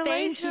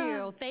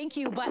 congratulations. Thank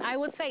you. But I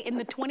would say in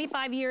the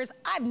 25 years,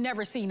 I've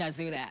never seen us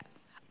do that.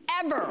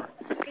 Ever.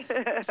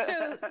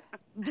 So,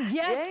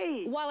 yes,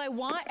 while I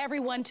want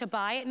everyone to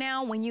buy it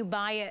now, when you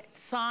buy it,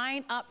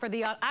 sign up for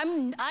the,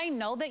 I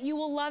know that you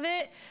will love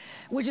it,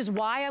 which is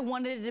why I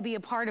wanted it to be a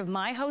part of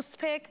my host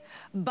pick,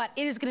 but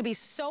it is gonna be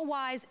so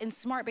wise and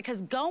smart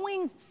because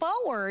going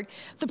forward,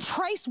 the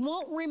price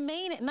won't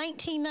remain at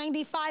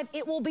 $19.95,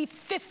 it will be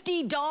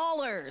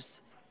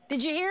 $50.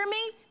 Did you hear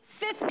me?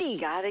 50.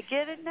 Gotta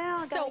get it now.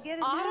 So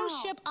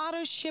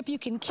auto ship, you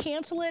can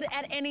cancel it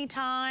at any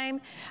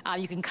time.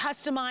 You can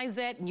customize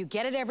it and you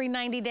get it every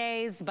 90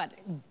 days, but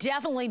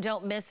definitely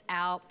don't miss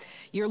out.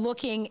 You're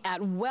looking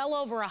at well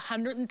over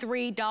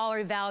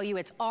 $103 value.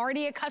 It's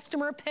already a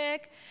customer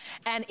pick.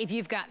 And if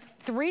you've got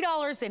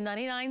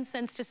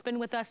 $3.99 to spend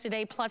with us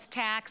today, plus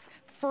tax,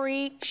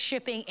 free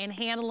shipping and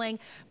handling,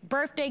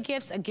 birthday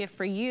gifts, a gift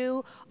for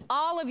you,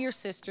 all of your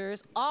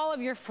sisters, all of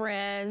your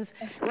friends,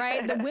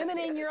 right? The women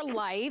in your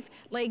life.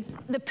 Like,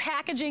 the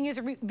packaging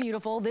is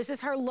beautiful. This is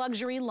her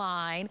luxury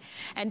line.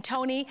 And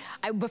Toni,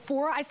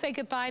 before I say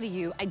goodbye to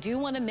you, I do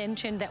want to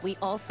mention that we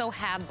also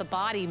have the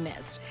body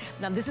mist.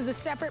 Now, this is a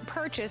separate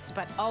purchase,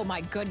 but oh my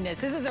goodness,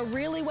 this is a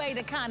really way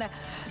to kind of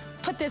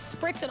put this,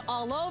 spritz it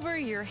all over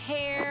your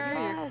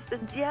hair. Yes,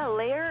 yeah,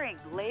 layering.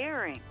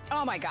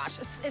 Oh my gosh,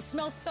 it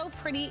smells so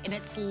pretty and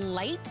it's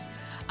light.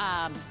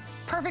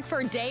 Perfect for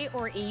a day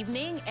or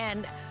evening,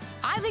 and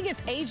I think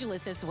it's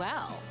ageless as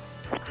well.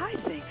 I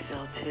think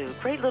so, too.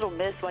 Great little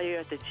mist while you're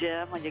at the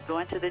gym, when you go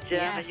into the gym,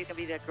 Yes. and you can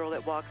be that girl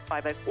that walks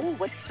by like, ooh,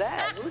 what's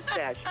that? Who's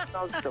that? She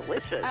smells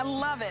delicious. I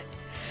love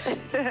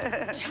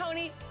it.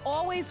 Tony,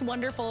 always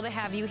wonderful to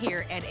have you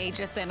here at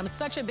HSN. I'm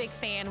such a big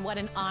fan. What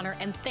an honor.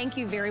 And thank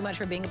you very much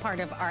for being a part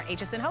of our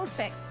HSN Host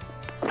Pick.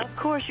 Of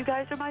course, you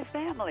guys are my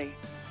family.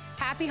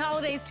 Happy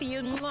holidays to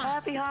you. Mwah.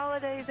 Happy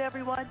holidays,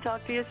 everyone.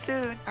 Talk to you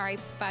soon. All right,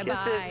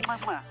 bye-bye.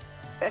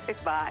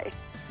 Bye.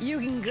 You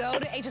can go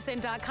to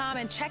hsn.com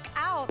and check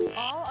out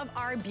all of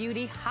our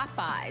beauty hot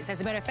buys.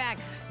 As a matter of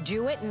fact,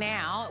 do it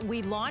now.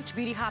 We launch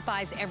beauty hot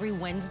buys every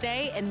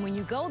Wednesday, and when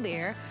you go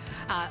there,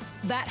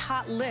 that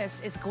hot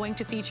list is going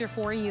to feature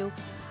for you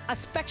a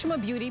spectrum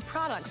of beauty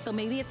products. So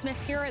maybe it's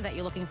mascara that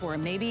you're looking for,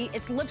 maybe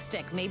it's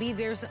lipstick, maybe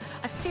there's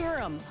a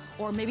serum,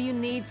 or maybe you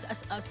need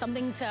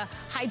something to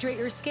hydrate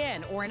your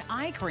skin, or an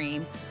eye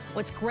cream.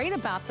 What's great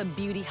about the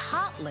beauty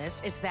hot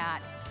list is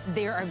that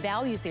there are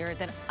values there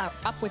that are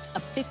upwards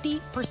of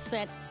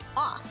 50%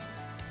 off.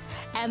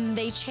 And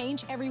they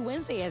change every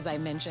Wednesday, as I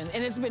mentioned.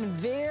 And it's been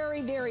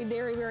very, very,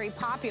 very, very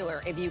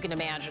popular, if you can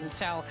imagine.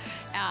 So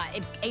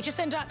if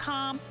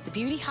hsn.com, the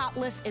beauty hot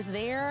list is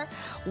there.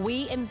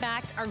 We, in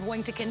fact, are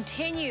going to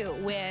continue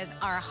with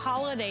our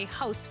holiday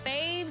host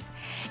faves.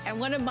 And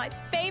one of my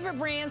favorite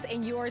brands,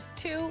 and yours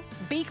too,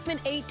 Beekman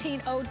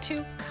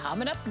 1802,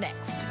 coming up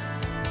next.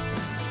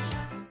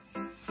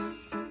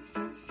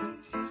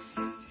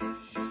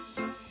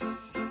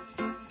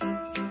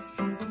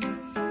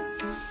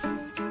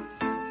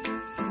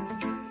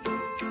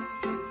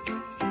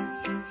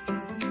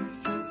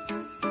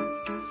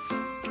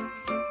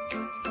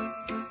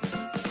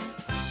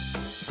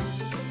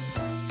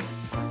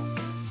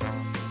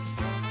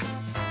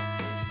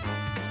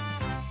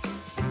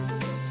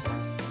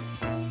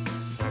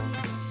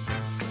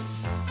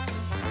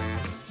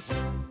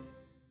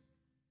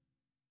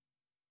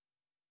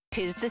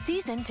 Tis the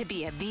season to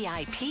be a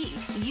VIP.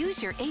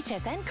 Use your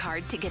HSN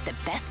card to get the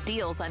best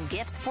deals on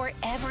gifts for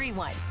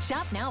everyone.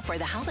 Shop now for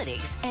the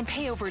holidays and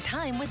pay over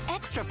time with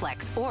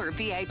ExtraFlex or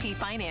VIP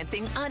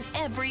financing on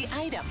every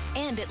item.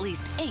 And at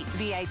least 8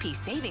 VIP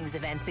savings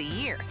events a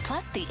year.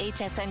 Plus, the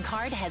HSN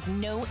card has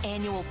no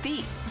annual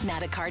fee.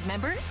 Not a card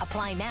member?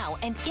 Apply now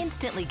and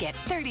instantly get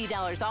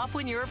 $30 off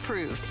when you're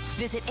approved.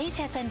 Visit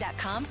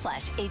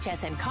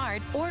hsn.com/HSN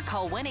card or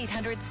call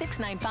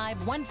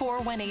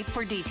 1-800-695-1418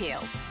 for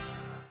details.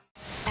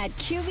 At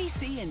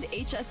QVC and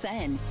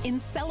HSN, in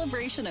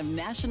celebration of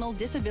National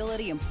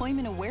Disability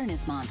Employment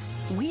Awareness Month,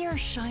 we are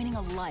shining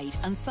a light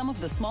on some of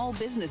the small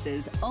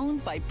businesses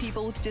owned by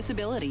people with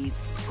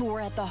disabilities who are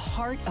at the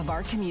heart of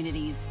our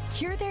communities.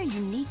 Hear their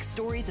unique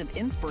stories of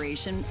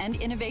inspiration and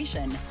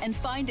innovation and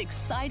find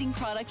exciting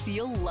products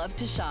you'll love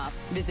to shop.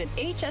 Visit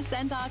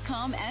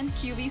hsn.com and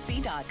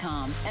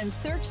qvc.com and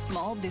search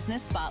Small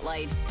Business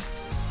Spotlight.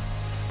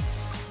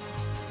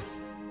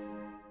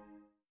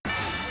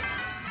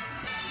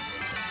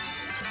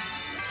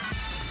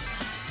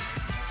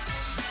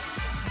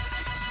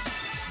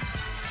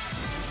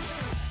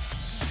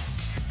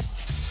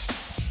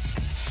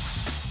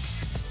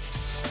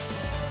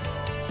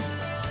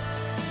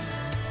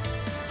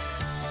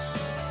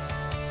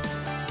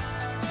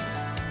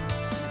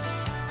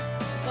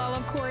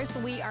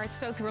 We are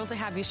so thrilled to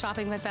have you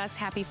shopping with us.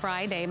 Happy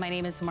Friday. My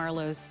name is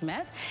Marlo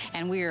Smith,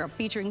 and we are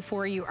featuring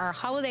for you our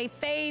holiday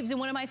faves. And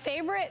one of my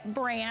favorite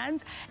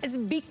brands is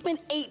Beekman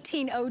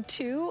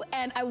 1802.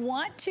 And I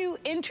want to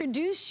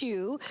introduce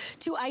you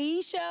to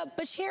Aisha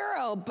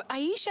Bachero.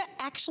 Aisha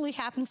actually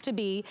happens to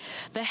be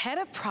the head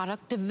of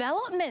product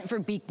development for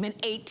Beekman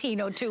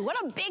 1802.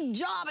 What a big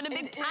job and a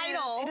big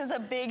title. It is a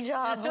big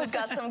job. We've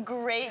got some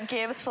great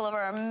gifts full of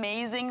our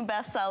amazing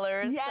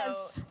bestsellers.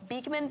 Yes. So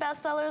Beekman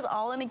bestsellers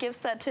all in a gift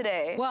set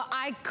today. Well,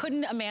 I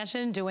couldn't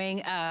imagine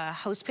doing a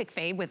host pick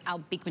fave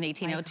without Beekman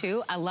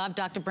 1802. I love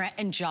Dr. Brent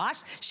and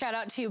Josh. Shout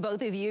out to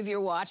both of you if you're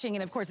watching.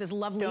 And of course, this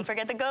lovely... Don't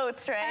forget the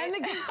goats, right? And the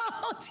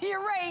goats,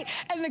 you're right.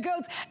 And the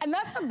goats. And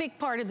that's a big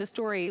part of the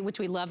story, which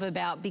we love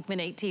about Beekman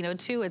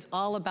 1802. It's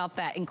all about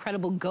that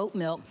incredible goat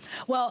milk.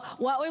 Well,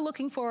 what we're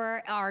looking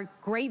for are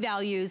great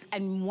values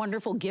and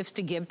wonderful gifts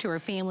to give to our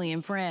family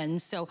and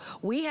friends. So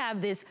we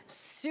have this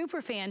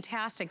super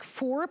fantastic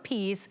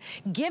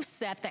 4-piece gift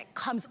set that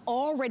comes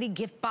already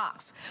gift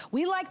box.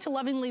 We like to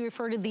lovingly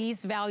refer to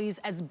these values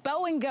as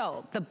bow and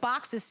go. The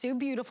box is so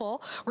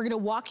beautiful. We're gonna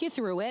walk you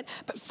through it.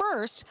 But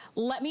first,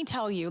 let me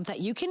tell you that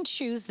you can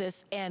choose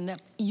this in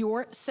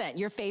your scent,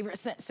 your favorite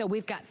scent. So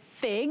we've got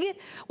Fig,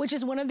 which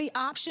is one of the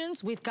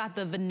options. We've got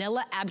the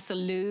Vanilla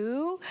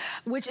Absolute,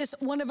 which is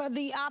one of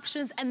the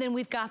options. And then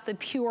we've got the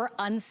Pure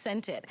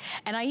Unscented.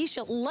 And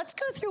Aisha, let's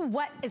go through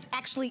what is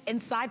actually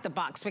inside the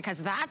box,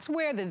 because that's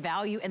where the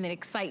value and the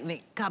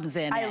excitement comes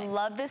in. I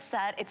love this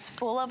set. It's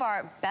full of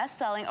our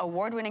best-selling,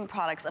 award-winning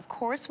products. Of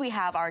course, we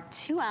have our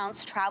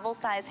 2-ounce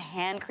travel-size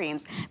hand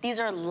creams. These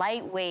are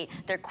lightweight,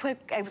 they're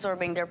quick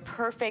absorbing, they're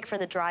perfect for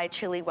the dry,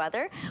 chilly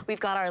weather. We've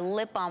got our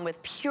lip balm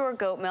with pure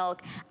goat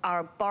milk,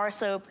 our bar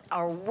soap,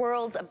 our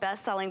world's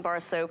best-selling bar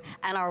soap,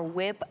 and our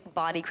Whip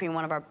body cream,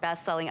 one of our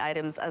best-selling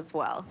items as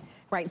well.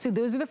 Right, so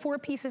those are the 4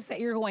 pieces that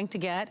you're going to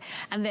get.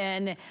 And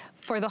then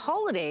for the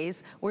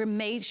holidays, we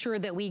made sure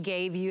that we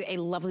gave you a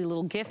lovely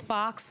little gift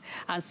box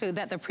so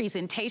that the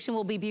presentation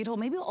will be beautiful.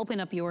 Maybe we'll open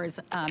up yours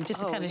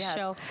just to kind of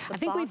show. I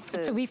think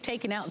we've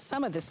taken out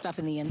some of this stuff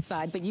in the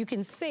inside, but you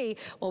can see,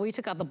 well, we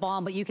took out the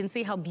balm, but you can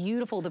see how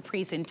beautiful the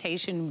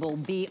presentation will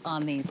be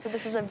on these. So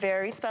this is a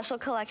very special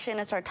collection.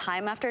 It's our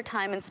Time After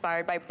Time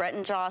inspired by Brett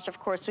and Josh. Of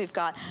course, we've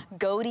got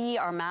Goaty,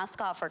 our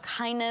mascot for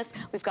kindness.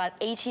 We've got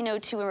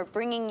 1802, and we're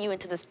bringing you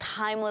into this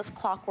timeless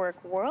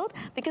clockwork world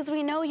because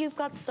we know you've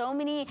got so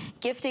many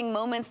gifting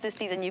moments this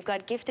season. You've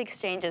got gift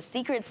exchanges,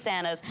 Secret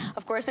Santas.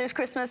 Of course, there's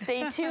Christmas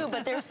Day too,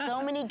 but there's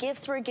so many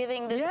gifts we're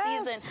giving this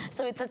season.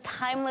 So it's a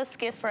timeless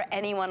gift for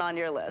anyone on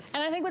your list.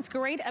 And I think what's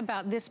great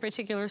about this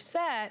particular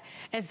set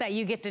is that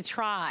you get to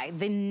try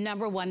the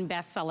 #1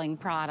 best-selling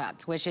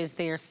product, which is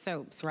their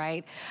soaps,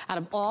 right? Out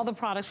of all the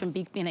products from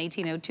Beekman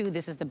 1802,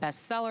 this is the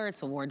best seller.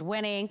 It's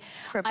award-winning.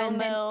 Triple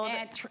milled.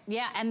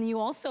 And you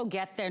also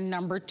get their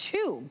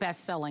 #2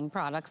 best-selling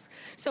products.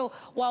 So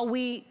while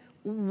we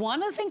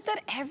want to think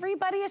that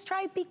everybody has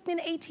tried Beekman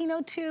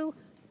 1802,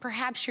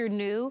 perhaps you're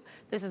new,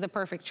 this is the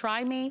perfect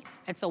try me.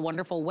 It's a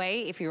wonderful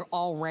way if you're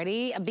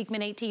already a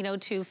Beekman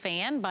 1802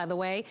 fan, by the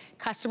way,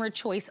 Customer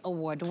Choice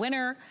Award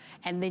winner,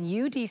 and then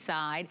you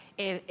decide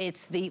if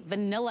it's the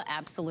Vanilla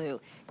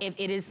Absolute, if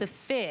it is the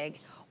Fig,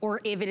 or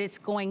if it's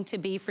going to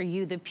be for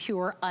you the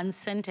pure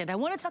unscented. I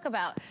want to talk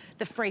about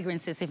the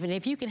fragrances,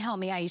 if you can help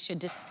me, Aisha,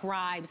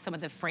 describe some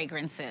of the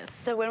fragrances.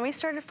 So when we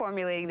started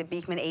formulating the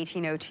Beekman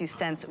 1802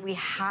 scents, we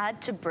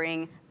had to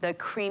bring the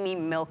creamy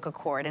milk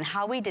accord, and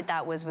how we did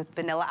that was with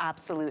Vanilla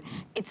Absolute.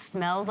 It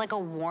smells like a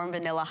warm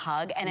vanilla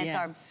hug, and it's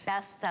our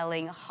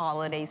best-selling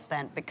holiday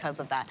scent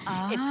because of that.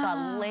 It's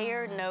got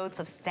layered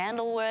notes of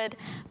sandalwood,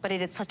 but it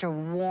is such a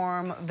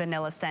warm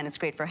vanilla scent. It's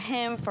great for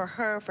him, for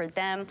her, for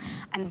them.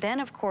 And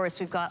then, of course,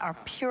 we've got our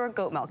pure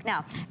goat milk.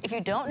 Now, if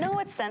you don't know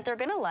what scent they're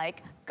gonna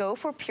like, go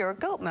for pure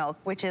goat milk,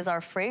 which is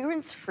our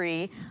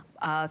fragrance-free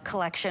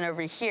collection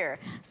over here.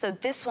 So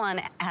this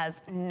one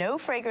has no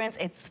fragrance.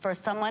 It's for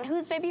someone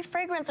who's maybe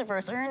fragrance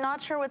averse or you're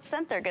not sure what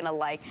scent they're gonna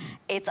like.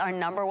 It's our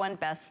 #1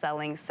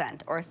 best-selling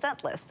scent, or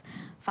scentless.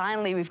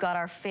 Finally, we've got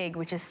our fig,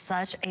 which is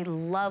such a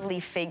lovely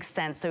fig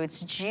scent. So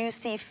it's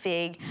juicy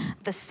fig,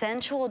 the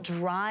sensual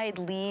dried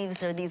leaves.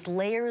 There are these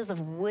layers of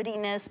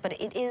woodiness, but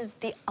it is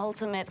the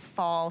ultimate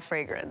fall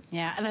fragrance.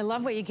 Yeah, and I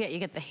love what you get. You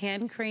get the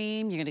hand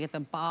cream, you're gonna get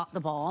the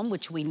balm,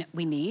 which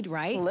we need,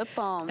 right? Lip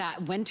balm.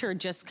 That winter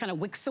just kind of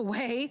wicks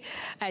away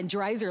and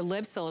dries your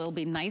lips, so it'll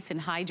be nice and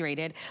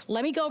hydrated.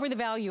 Let me go over the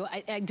value.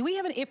 Do we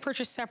have an if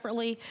purchased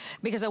separately?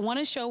 Because I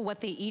wanna show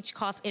what they each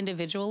cost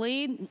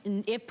individually.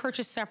 If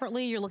purchased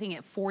separately, you're looking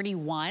at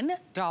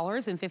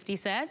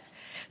 $41.50.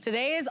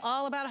 Today is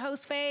all about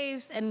Host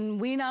Faves, and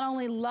we not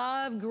only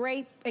love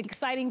great,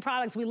 exciting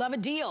products, we love a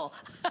deal.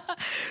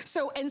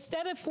 So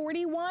instead of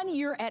 $41,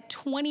 you're at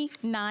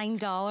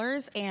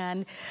 $29,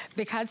 and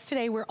because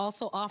today we're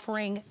also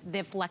offering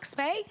the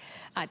FlexPay,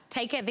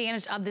 take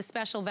advantage of this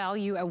special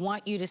value. I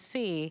want you to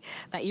see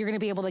that you're gonna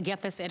be able to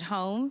get this at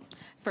home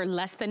for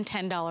less than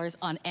 $10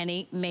 on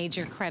any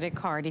major credit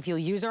card. If you'll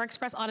use our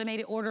express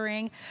automated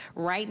ordering,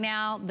 right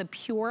now, the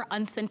pure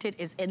unscented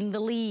is in the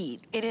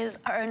lead. It is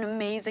an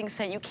amazing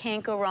scent. You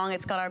can't go wrong.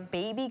 It's got our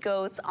baby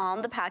goats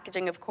on the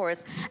packaging, of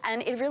course,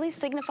 and it really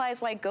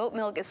signifies why goat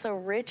milk is so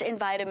rich in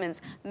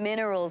vitamins,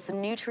 minerals,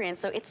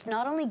 nutrients. So it's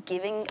not only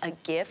giving a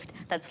gift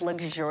that's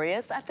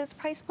luxurious at this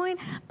price point,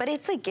 but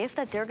it's a gift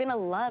that they're gonna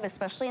love,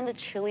 especially in the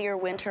chillier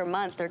winter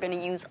months. They're gonna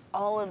use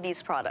all of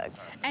these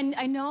products. And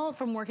I know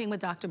from working with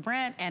Dr.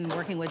 Brent and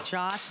working with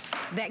Josh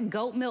that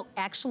goat milk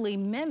actually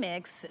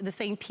mimics the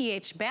same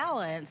pH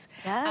balance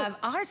of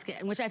our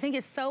skin, which I think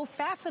is so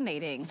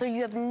fascinating. So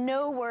you have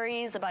no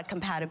worries about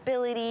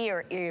compatibility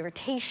or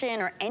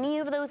irritation or any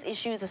of those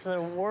issues. This is a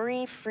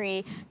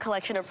worry-free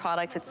collection of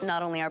products. It's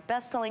not only our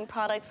best-selling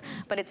products,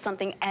 but it's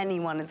something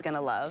anyone is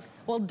gonna love.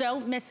 Well,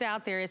 don't miss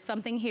out. There is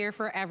something here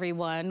for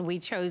everyone. We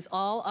chose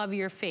all of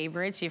your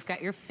favorites. You've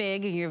got your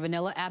fig and your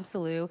vanilla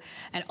absolute,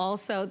 and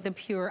also the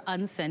pure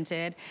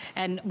unscented.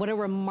 And what a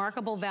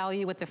remarkable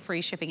value with the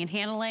free shipping and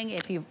handling.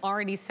 If you've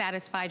already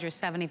satisfied your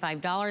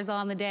 $75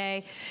 on the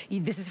day,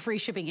 this is free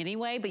shipping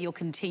anyway, but you'll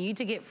continue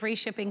to get free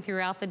shipping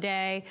throughout the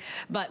day.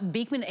 But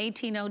Beekman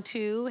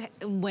 1802,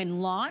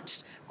 when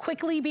launched,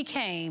 quickly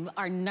became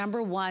our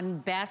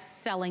 #1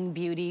 best-selling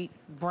beauty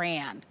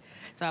brand.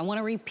 So I want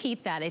to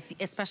repeat that,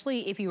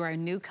 especially if you are a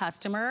new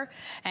customer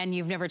and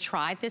you've never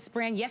tried this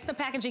brand. Yes, the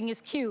packaging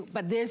is cute,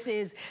 but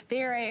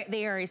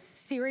they are a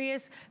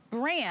serious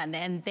brand,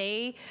 and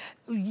they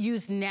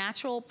use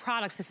natural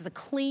products. This is a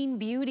clean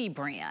beauty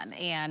brand,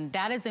 and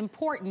that is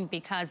important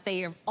because they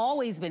have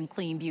always been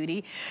clean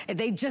beauty.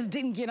 They just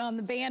didn't get on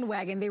the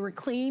bandwagon. They were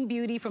clean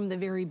beauty from the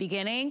very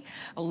beginning.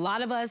 A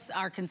lot of us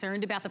are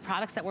concerned about the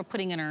products that we're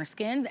putting in our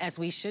skins, as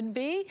we should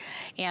be,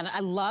 and I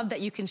love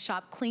that you can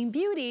shop clean beauty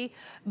beauty,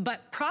 but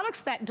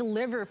products that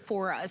deliver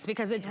for us,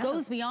 because it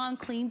goes beyond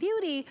clean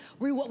beauty.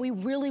 What we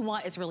really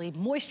want is really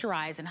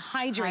moisturized and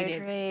hydrated.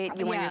 Hydrate.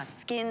 You want your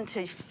skin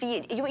to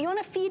feed. You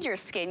want to feed your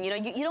skin. You know,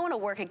 you don't want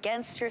to work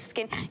against your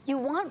skin. You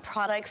want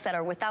products that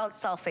are without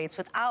sulfates,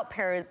 without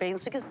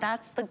parabens, because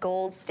that's the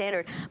gold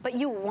standard. But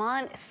you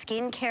want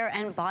skincare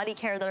and body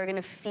care that are going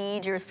to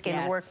feed your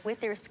skin, work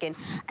with your skin.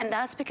 And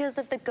that's because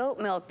of the goat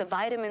milk, the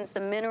vitamins,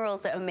 the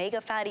minerals, the omega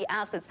fatty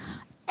acids,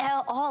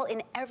 all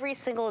in every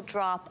single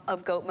drop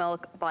of goat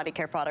milk body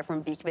care product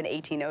from Beekman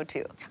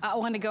 1802. I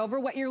want to go over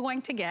what you're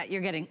going to get.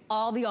 You're getting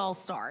all the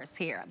all-stars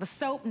here. The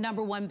soap,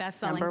 #1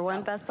 best-selling soap.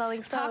 #1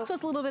 best-selling soap. Talk to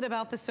us a little bit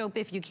about the soap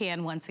if you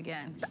can once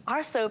again.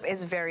 Our soap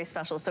is very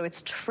special. So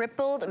it's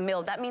tripled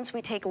milled. That means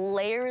we take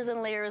layers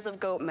and layers of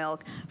goat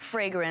milk,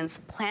 fragrance,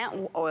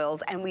 plant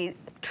oils, and we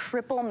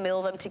triple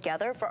mill them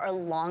together for a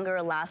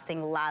longer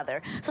lasting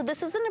lather. So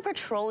this isn't a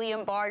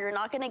petroleum bar. You're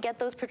not going to get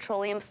those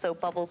petroleum soap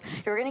bubbles.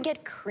 You're going to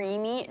get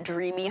creamy,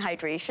 dreamy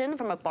hydration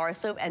from a bar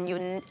soap, and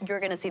you're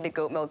going to see the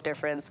goat milk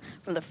difference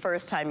from the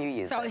first time you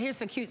use it. So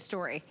here's a cute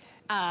story.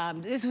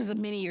 This was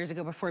many years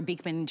ago before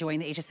Beekman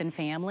joined the HSN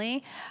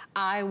family.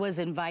 I was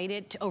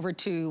invited over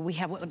to, we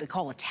have what they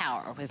call a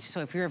tower.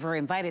 So if you're ever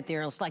invited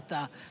there, it's like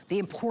the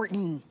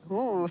important.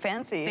 Ooh,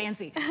 fancy.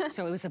 Fancy.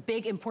 So it was a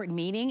big important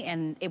meeting,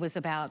 and it was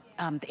about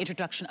the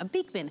introduction of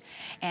Beekman.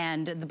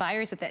 And the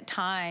buyers at that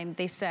time,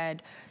 they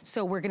said,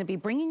 so we're gonna be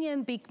bringing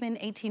in Beekman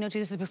 1802.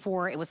 This is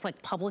before it was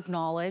like public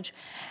knowledge.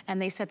 And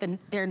they said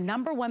their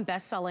 #1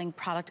 best-selling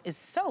product is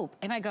soap.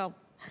 And I go,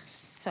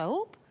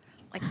 soap?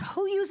 Like,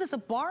 who uses a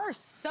bar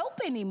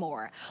soap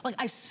anymore? Like,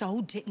 I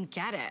so didn't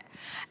get it.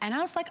 And I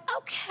was like,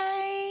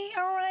 okay,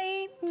 all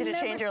right. Did it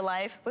change your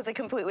life? Was it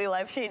completely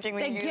life-changing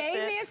when you used it? They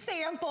gave me a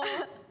sample,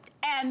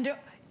 and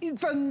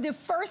from the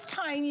first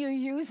time you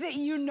use it,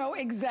 you know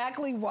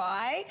exactly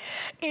why.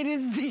 It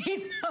is the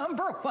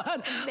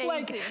 #1. Amazing.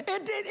 Like,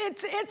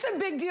 it's a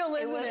big deal,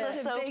 isn't it? It was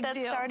the soap that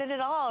started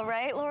it all,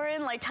 right,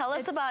 Lauren? Like, tell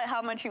us about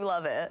how much you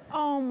love it.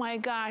 Oh my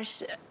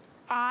gosh.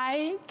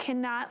 I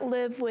cannot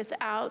live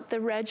without the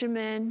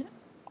regimen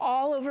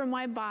all over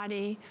my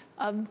body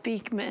of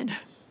Beekman.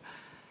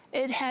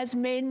 It has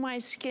made my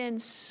skin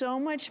so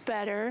much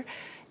better.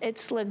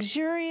 It's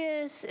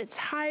luxurious, it's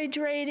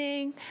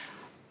hydrating.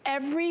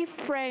 Every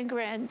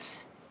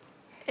fragrance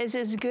is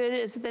as good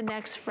as the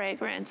next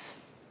fragrance.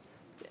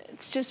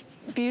 It's just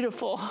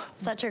beautiful.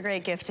 Such a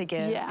great gift to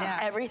give. Yeah.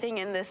 Everything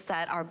in this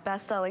set, our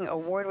best-selling,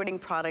 award-winning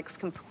products,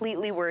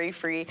 completely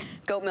worry-free.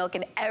 Goat milk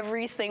in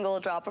every single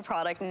drop of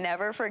product.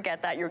 Never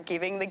forget that you're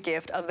giving the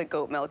gift of the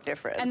goat milk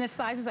difference. And the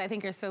sizes, I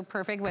think, are so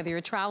perfect, whether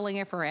you're traveling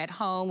if or at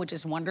home, which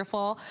is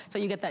wonderful. So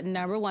you get that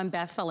 #1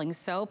 best-selling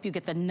soap. You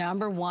get the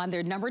 #1.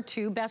 Their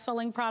 #2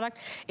 best-selling product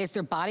is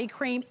their body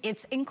cream.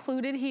 It's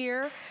included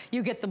here.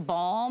 You get the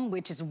balm,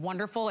 which is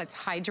wonderful. It's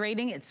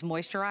hydrating. It's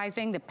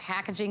moisturizing. The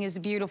packaging is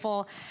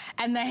beautiful.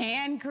 And the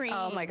hand cream.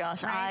 Oh my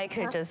gosh, right? I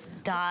could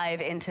just dive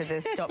into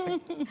this.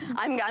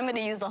 I'm going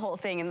to use the whole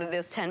thing in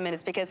this 10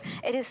 minutes because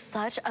it is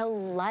such a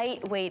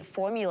lightweight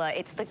formula.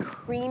 It's the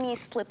creamy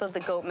slip of the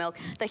goat milk,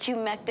 the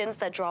humectants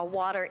that draw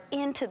water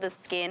into the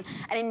skin,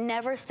 and it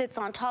never sits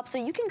on top. So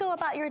you can go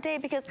about your day,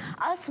 because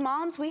us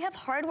moms, we have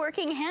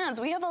hardworking hands.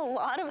 We have a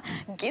lot of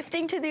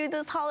gifting to do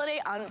this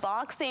holiday,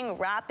 unboxing,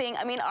 wrapping.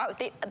 I mean,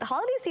 the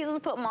holiday season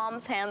put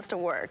moms' hands to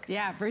work.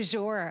 Yeah, for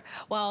sure.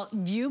 Well,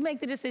 you make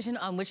the decision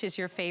on which is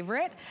your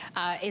favorite.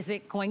 Is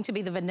it going to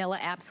be the Vanilla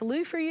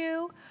Absolute for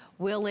you?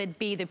 Will it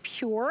be the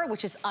Pure,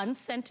 which is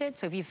unscented?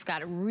 So if you've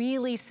got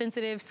really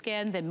sensitive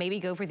skin, then maybe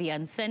go for the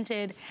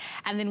unscented.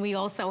 And then we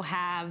also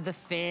have the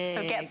Fig.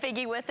 So get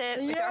figgy with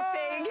it, with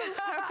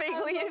our fig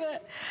leaf.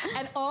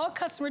 And all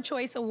customer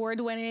choice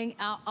award winning,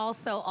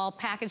 also all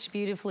packaged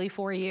beautifully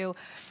for you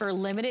for a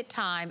limited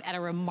time at a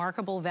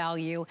remarkable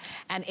value.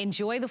 And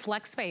enjoy the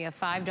flex pay of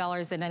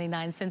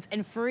 $5.99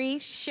 and free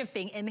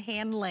shipping and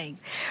handling.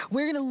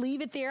 We're gonna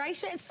leave it there.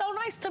 Aisha, it's so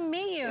nice to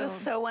meet you. It was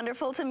so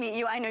wonderful to meet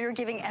you. I know you're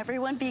giving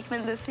everyone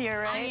Beekman this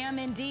year, right? I am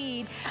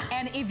indeed.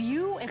 And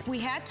if we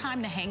had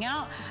time to hang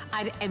out,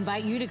 I'd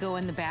invite you to go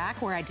in the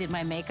back where I did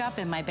my makeup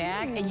in my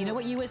bag. Ooh. And you know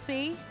what you would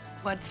see?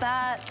 What's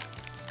that?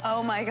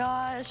 Oh my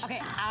gosh.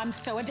 Okay, I'm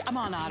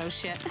on auto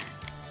ship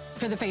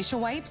for the facial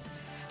wipes.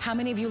 How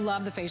many of you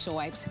love the facial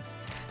wipes?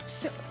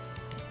 So,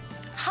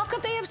 how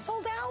could they have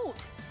sold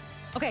out?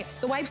 Okay,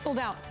 the wipes sold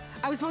out.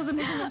 I was supposed to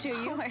mention them to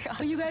you,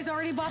 but you guys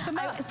already bought them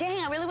up.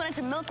 Dang, I really wanted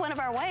to milk one of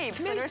our wipes.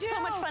 Me They're so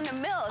much fun to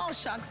milk. Oh,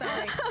 shucks,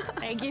 sorry.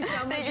 Thank you so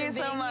much. Thank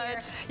you so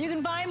much. You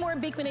can buy more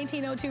Beekman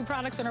 1802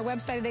 products on our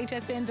website at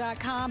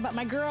hsn.com, but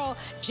my girl,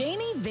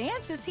 Jamie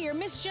Vance is here.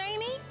 Miss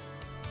Jamie?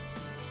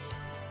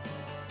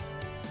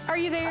 Are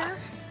you there?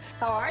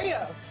 How are you?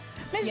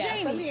 Miss Yes,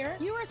 Jamie, I'm here.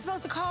 you were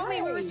supposed to call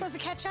me. We were supposed to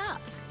catch up.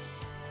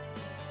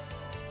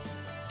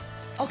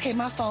 Okay,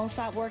 my phone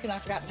stopped working. I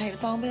forgot to pay the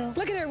phone bill.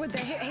 Look at her with the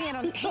hand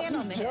on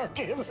the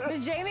hip.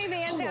 Miss Jamie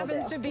Vance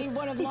happens to be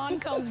one of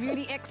Lancome's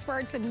beauty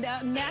experts and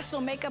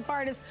national makeup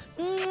artist.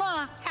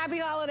 Mwah! Happy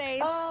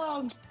holidays.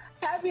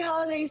 Happy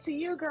holidays to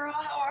you, girl.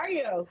 How are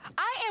you?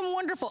 I am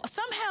wonderful.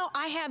 Somehow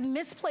I have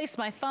misplaced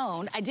my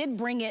phone. I did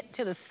bring it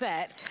to the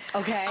set.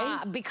 Okay.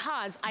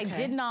 Because I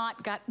did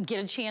not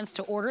get a chance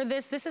to order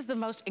this. This is the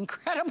most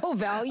incredible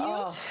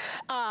value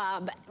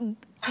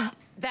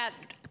that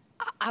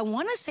I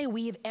want to say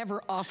we have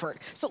ever offered.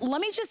 So let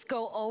me just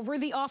go over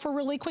the offer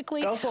really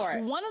quickly. Go for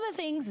it. One of the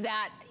things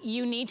that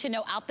you need to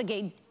know out the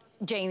gate,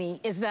 Jamie,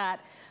 is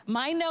that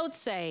my notes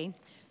say,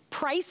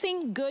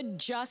 pricing good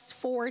just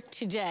for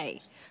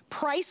today.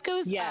 Price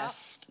goes up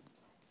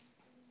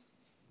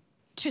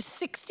to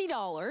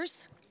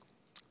 $60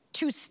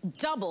 to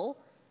double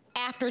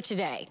after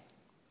today.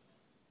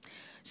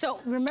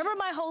 So remember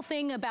my whole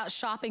thing about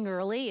shopping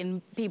early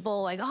and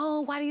people like,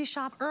 oh, why do you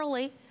shop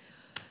early?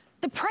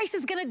 The price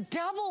is gonna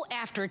double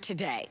after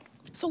today.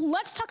 So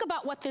let's talk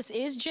about what this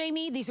is,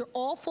 Jamie. These are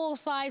all full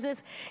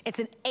sizes. It's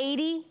an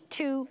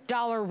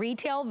 $82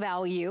 retail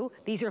value.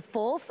 These are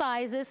full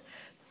sizes,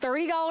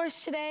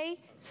 $30 today,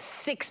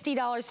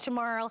 $60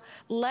 tomorrow.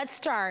 Let's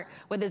start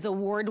with this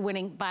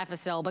award-winning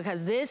Bifacil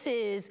because this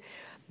is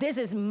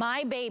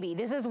my baby.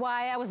 This is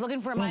why I was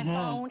looking for my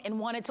phone and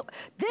wanted to.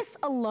 This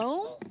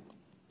alone,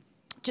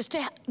 just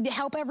to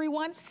help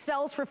everyone,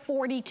 sells for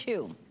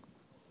 $42.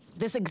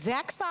 This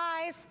exact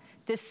size,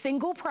 this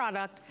single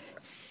product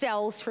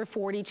sells for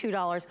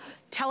 $42.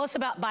 Tell us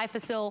about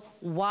Bifacil,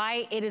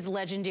 why it is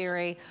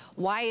legendary,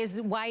 why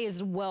is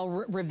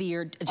well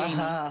revered,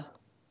 Jamie.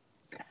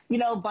 You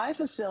know,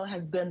 Bifacil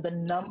has been the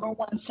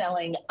 #1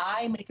 selling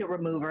eye makeup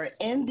remover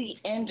in the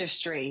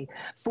industry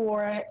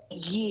for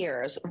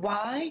years.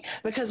 Why?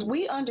 Because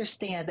we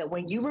understand that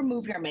when you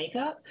remove your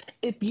makeup,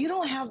 if you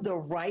don't have the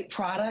right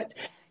product,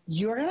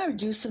 you're gonna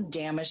do some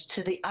damage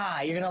to the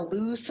eye. You're gonna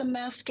lose some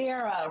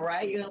mascara,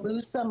 right? You're gonna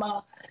lose some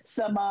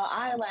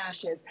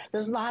eyelashes.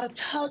 There's a lot of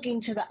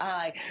tugging to the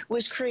eye,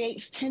 which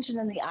creates tension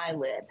in the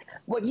eyelid.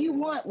 What you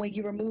want when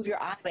you remove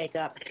your eye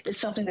makeup is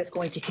something that's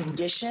going to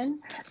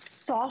condition,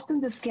 soften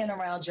the skin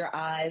around your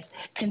eyes,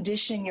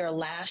 condition your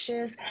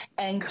lashes,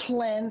 and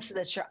cleanse so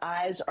that your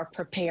eyes are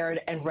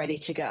prepared and ready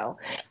to go.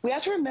 We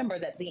have to remember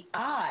that the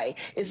eye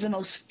is the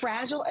most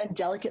fragile and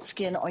delicate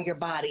skin on your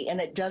body, and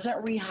it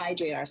doesn't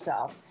rehydrate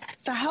ourselves.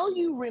 So how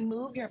you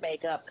remove your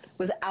makeup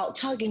without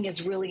tugging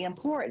is really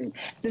important.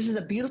 This is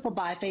a beautiful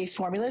biphase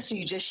formula, so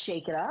you just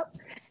shake it up.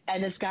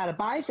 And it's got a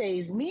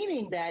biphase,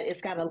 meaning that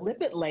it's got a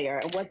lipid layer.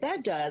 And what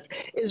that does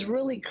is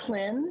really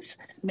cleanse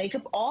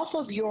makeup off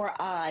of your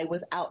eye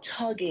without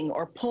tugging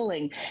or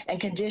pulling and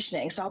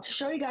conditioning. So I'll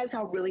show you guys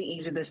how really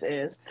easy this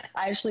is.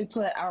 I actually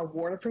put our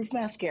waterproof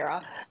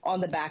mascara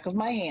on the back of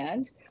my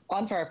hand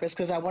on purpose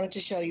because I wanted to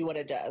show you what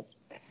it does.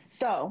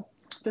 So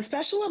the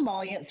special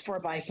emollients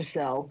for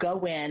Bifacil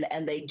go in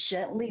and they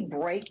gently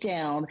break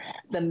down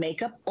the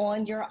makeup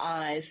on your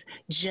eyes,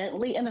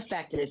 gently and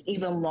effective,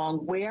 even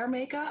long wear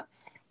makeup,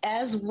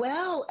 as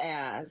well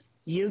as,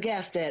 you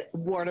guessed it,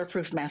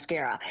 waterproof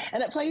mascara.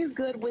 And it plays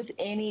good with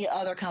any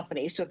other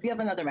company. So if you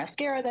have another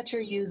mascara that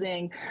you're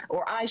using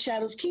or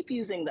eyeshadows, keep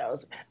using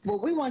those.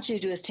 What we want you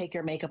to do is take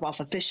your makeup off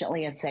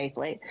efficiently and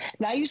safely.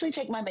 Now, I usually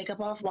take my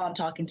makeup off while I'm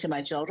talking to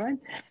my children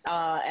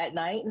at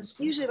night. It's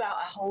usually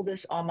I hold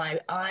this on my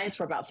eyes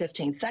for about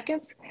 15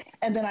 seconds,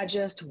 and then I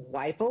just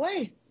wipe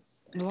away.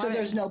 So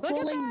there's no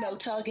pulling, no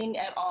tugging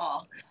at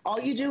all. All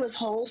you do is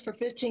hold for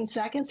 15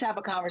 seconds, have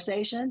a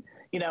conversation,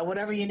 you know,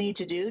 whatever you need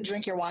to do,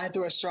 drink your wine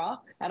through a straw,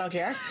 I don't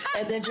care,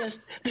 and then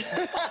just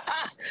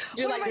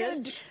do like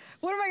this.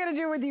 What am I gonna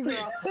do with you,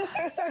 girl?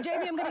 So,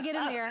 Jamie, I'm gonna get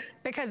in there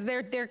because there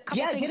are a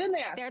couple things. Get in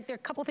there. There are a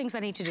couple things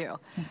I need to do.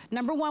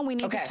 Number one, we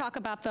need to talk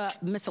about the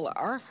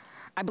micellar.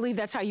 I believe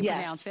that's how you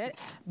pronounce it.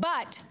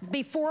 But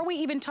before we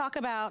even talk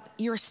about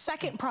your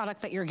second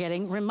product that you're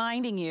getting,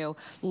 reminding you,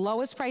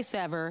 lowest price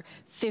ever,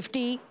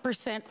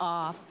 50%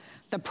 off.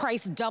 The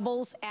price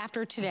doubles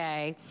after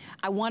today.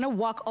 I want to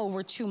walk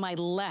over to my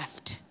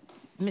left,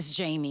 Miss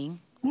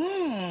Jamie.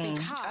 Because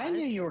I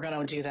knew you were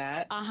going to do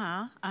that.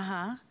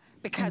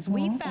 Because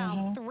we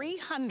found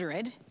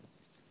 300.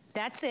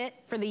 That's it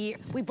for the year.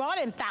 We brought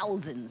in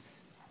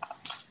thousands.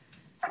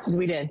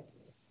 We did.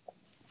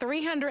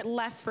 300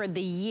 left for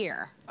the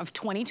year of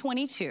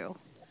 2022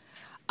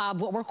 of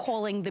what we're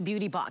calling the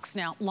beauty box.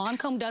 Now,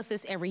 Lancome does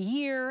this every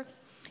year.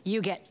 You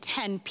get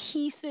 10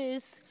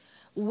 pieces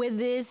with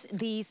this.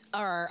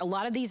 A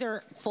lot of these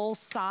are full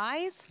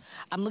size.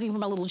 I'm looking for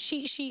my little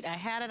cheat sheet. I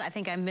had it, I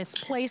think I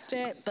misplaced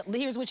it, but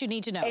here's what you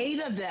need to know.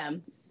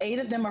 8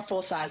 of them are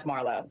full size,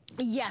 Marlo.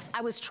 Yes,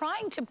 I was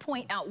trying to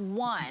point out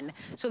one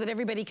so that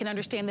everybody can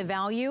understand the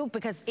value,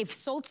 because if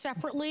sold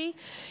separately,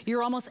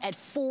 you're almost at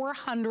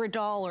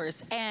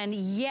 $400. And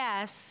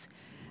yes,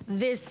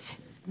 this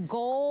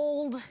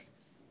gold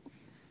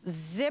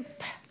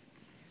zip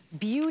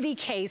beauty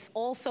case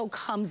also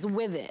comes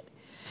with it.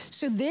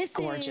 So this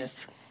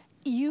is,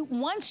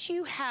 once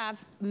you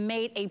have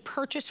made a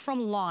purchase from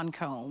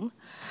Lancome,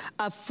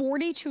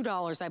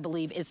 $42, I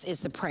believe, is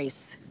the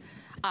price.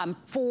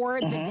 For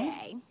the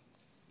day,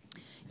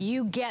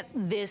 you get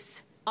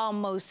this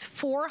almost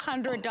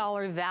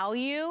 $400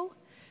 value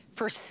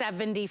for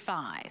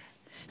 $75.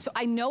 So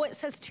I know it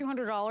says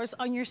 $200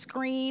 on your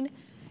screen.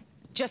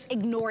 Just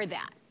ignore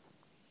that.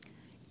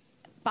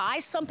 Buy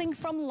something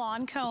from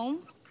Lancome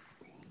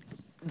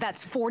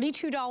that's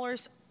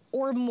 $42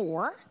 or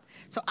more.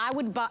 So I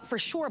would for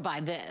sure buy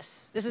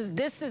this.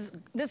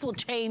 This will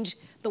change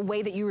the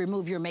way that you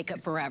remove your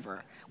makeup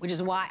forever, which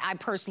is why I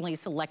personally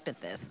selected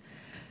this.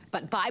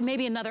 But buy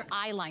maybe another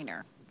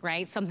eyeliner,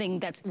 right? Something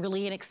that's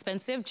really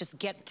inexpensive, just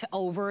get to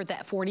over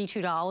that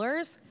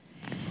 $42.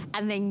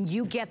 And then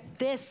you get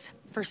this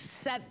for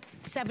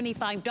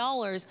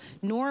 $75.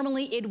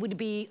 Normally it would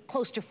be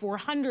close to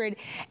 $400,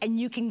 and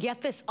you can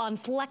get this on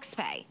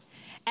FlexPay.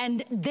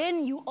 And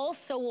then you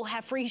also will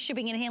have free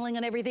shipping and handling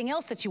on everything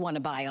else that you want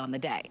to buy on the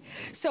day.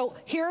 So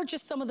here are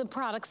just some of the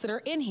products that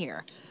are in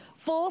here.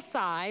 Full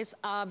size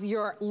of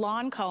your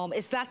Lancome.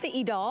 Is that the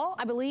Idol,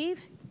 I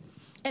believe?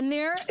 And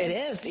there it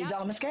is, the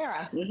Idol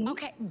mascara. Mm-hmm.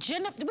 Okay,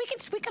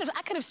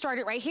 I could have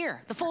started right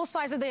here. The full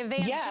size of the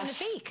Advanced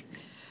Genifique.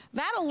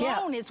 That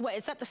alone is what?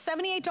 Is that the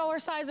 $78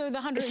 size or the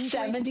 $103?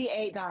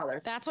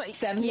 $78. That's what.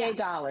 $78.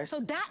 Yeah. So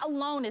that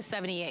alone is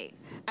 $78.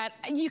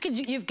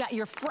 You've got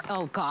your.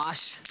 Oh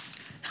gosh.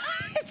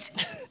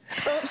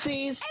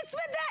 Oopsies.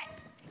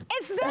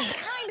 It's that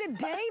kind of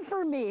day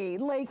for me.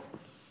 Like.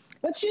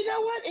 But you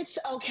know what? It's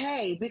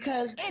okay,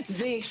 because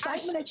the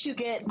excitement that you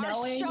get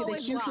knowing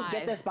that you can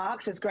get this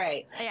box is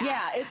great.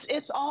 Yeah,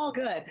 it's all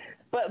good.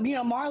 But you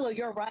know, Marlo,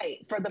 you're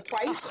right. For the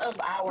price of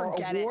our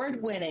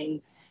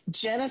award-winning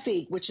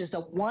Genifique, which is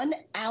a 1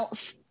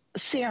 ounce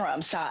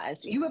serum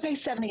size, you would pay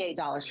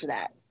 $78 for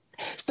that.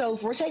 So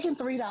if we're taking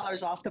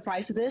 $3 off the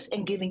price of this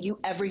and giving you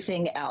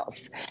everything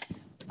else.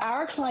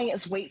 Our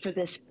clients wait for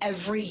this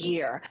every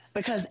year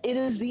because it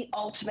is the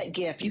ultimate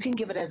gift. You can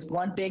give it as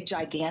one big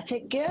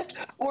gigantic gift,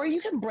 or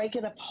you can break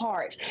it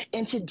apart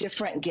into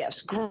different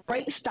gifts.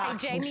 Great stocking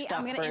Jamie, stuffers.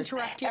 I'm going to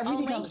interrupt you.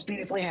 Everything comes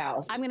beautifully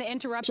housed. I'm going to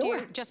interrupt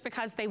you just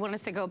because they want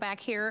us to go back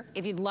here.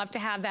 If you'd love to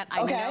have that,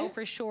 I know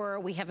for sure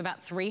we have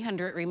about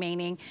 300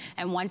 remaining,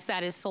 and once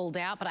that is sold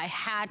out, but I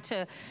had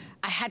to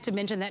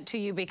mention that to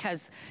you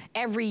because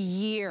every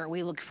year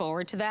we look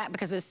forward to that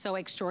because it's so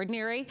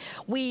extraordinary.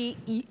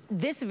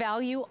 This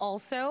value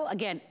also,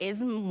 again,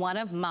 is one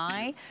of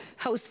my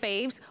host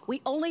faves.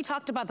 We only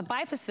talked about the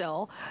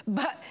Bifacil,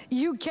 but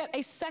you get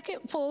a second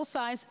full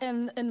size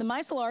in the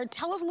micellar.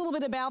 Tell us a little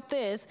bit about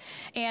this.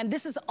 And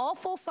this is all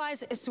full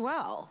size as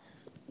well.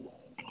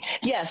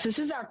 Yes, this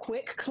is our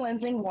quick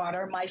cleansing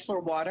water,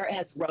 micellar water. It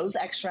has rose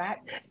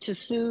extract to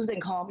soothe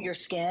and calm your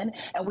skin.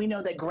 And we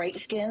know that great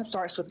skin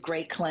starts with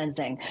great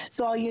cleansing.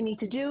 So all you need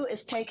to do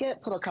is take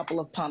it, put a couple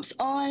of pumps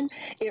on.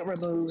 It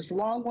removes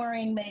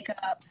long-wearing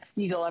makeup.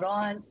 You go it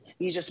on.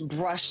 You just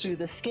brush through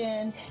the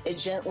skin. It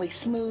gently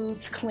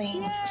smooths,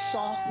 cleans,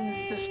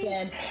 softens the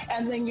skin,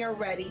 and then you're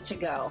ready to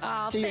go.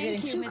 Oh, so you're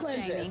thank getting you, two Miss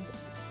cleanses.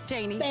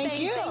 Janie,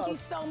 thank you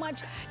so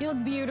much. You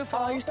look beautiful.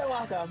 Oh, you're so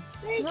welcome.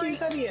 Thank you,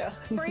 so do you.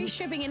 Free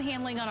shipping and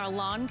handling on our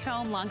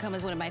Lancome. Lancome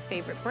is one of my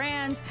favorite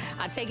brands.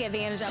 Take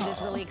advantage of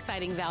this really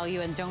exciting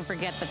value, and don't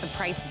forget that the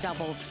price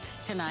doubles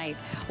tonight.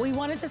 We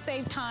wanted to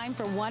save time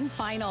for one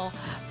final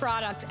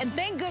product, and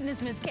thank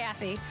goodness, Miss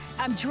Kathy,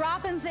 I'm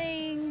dropping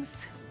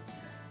things.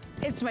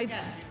 It's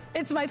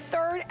my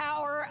third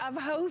hour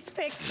of host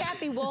picks.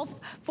 Kathy Wolf,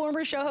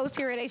 former show host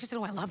here at HSN.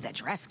 Oh, I love that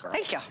dress, girl.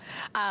 Thank you.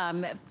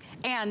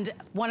 And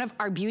one of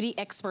our beauty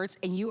experts,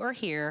 and you are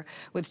here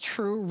with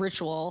True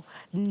Ritual,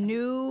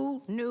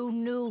 new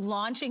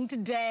launching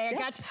today.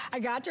 Yes. I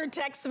got your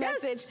text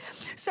message.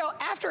 So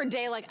after a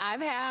day like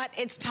I've had,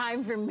 it's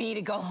time for me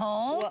to go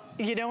home. Well,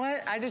 you know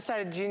what? I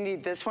decided you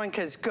need this one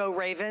because go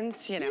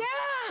Ravens, you know.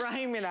 Yeah.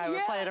 Raheem and I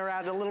were playing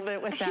around a little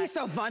bit with that. He's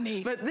so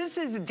funny. But this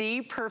is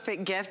the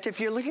perfect gift. If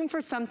you're looking for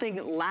something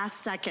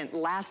last second,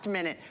 last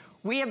minute,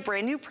 we have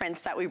brand new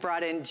prints that we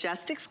brought in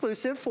just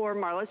exclusive for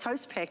Marlo's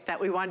host pick that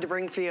we wanted to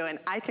bring for you, and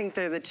I think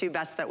they're the two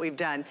best that we've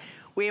done.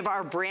 We have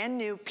our brand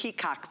new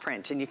peacock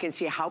print, and you can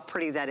see how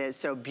pretty that is.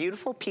 So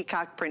beautiful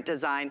peacock print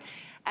design.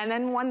 And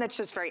then one that's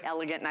just very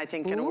elegant and I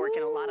think gonna work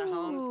in a lot of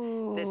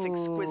homes, this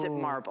exquisite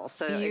marble.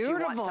 So if you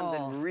want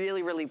something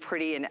really, really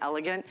pretty and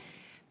elegant,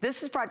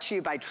 this is brought to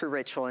you by True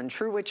Ritual, and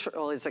True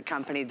Ritual is a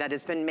company that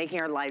has been making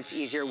our lives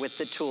easier with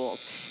the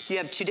tools. You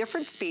have two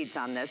different speeds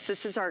on this.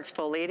 This is our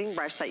exfoliating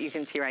brush that you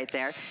can see right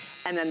there,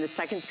 and then the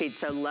second speed,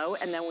 so low,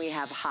 and then we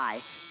have high.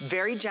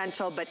 Very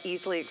gentle, but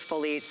easily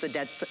exfoliates the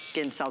dead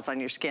skin cells on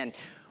your skin.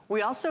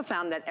 We also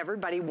found that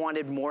everybody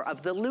wanted more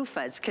of the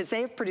loofahs because they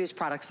have produced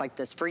products like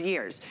this for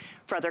years.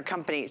 For other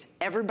companies,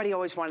 everybody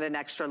always wanted an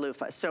extra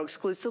loofah. So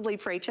exclusively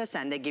for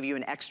HSN, they give you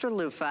an extra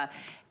loofah.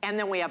 And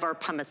then we have our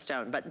pumice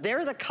stone, but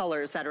they're the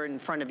colors that are in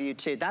front of you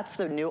too. That's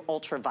the new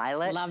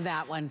ultraviolet. Love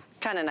that one.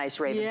 Kind of nice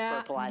Ravens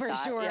purple, I thought.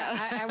 For sure,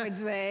 I would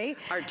say.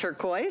 Our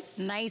turquoise.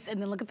 Nice, and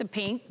then look at the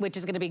pink, which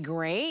is gonna be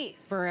great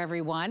for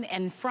everyone.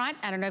 And front,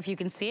 I don't know if you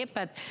can see it,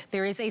 but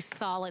there is a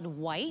solid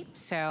white.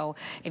 So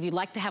if you'd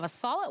like to have a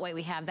solid white,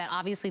 we have that.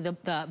 Obviously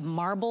the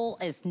marble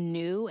is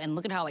new, and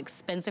look at how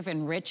expensive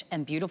and rich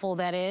and beautiful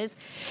that is.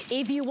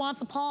 If you want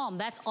the palm,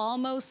 that's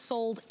almost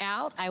sold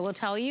out, I will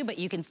tell you, but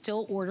you can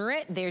still order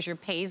it. There's your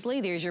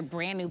paisley, there's your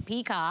brand new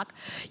peacock.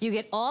 You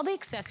get all the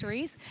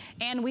accessories,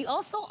 and we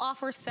also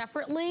offer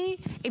separately,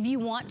 if you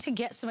want to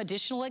get some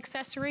additional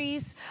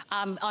accessories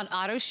on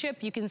auto ship,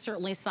 you can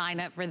certainly sign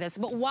up for this.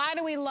 But why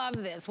do we love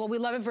this? Well, we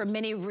love it for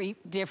many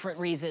different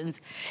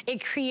reasons.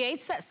 It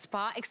creates that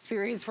spa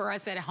experience for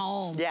us at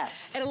home.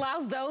 Yes. It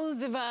allows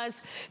those of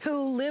us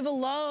who live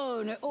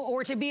alone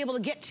or to be able to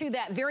get to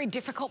that very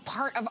difficult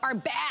part of our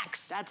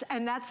backs.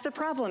 That's the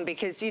problem,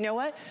 because you know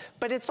what?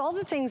 But it's all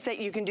the things that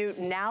you can do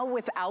now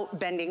without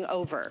bending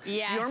over.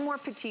 Yes. You're more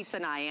petite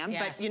than I am,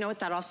 yes. but you know what?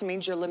 That also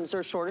means your limbs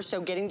are shorter,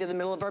 so getting to the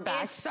middle of our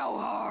back is so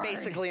hard.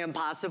 Basically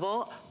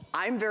impossible.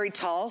 I'm very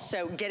tall,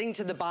 so getting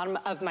to the bottom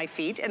of my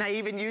feet, and I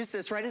even used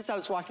this right as I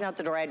was walking out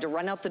the door. I had to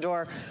run out the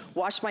door,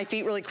 wash my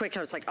feet really quick, and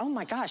I was like, oh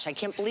my gosh, I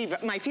can't believe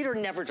it. My feet are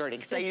never dirty,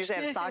 because I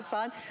usually have socks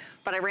on,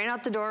 but I ran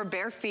out the door,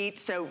 bare feet,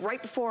 so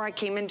right before I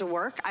came into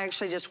work, I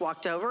actually just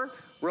walked over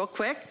real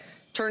quick,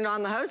 turned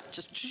on the hose,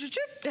 just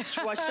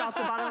washed off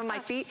the bottom of my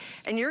feet,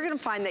 and you're gonna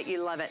find that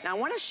you love it. Now I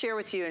wanna share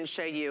with you and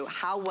show you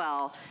how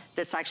well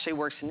this actually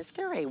works, and is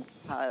there a,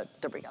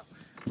 there we go.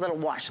 Little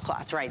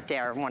washcloth right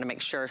there. I want to make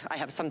sure I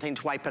have something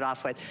to wipe it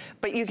off with.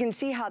 But you can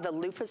see how the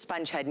loofah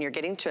sponge head, and you're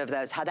getting 2 of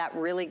those, how that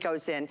really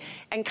goes in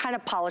and kind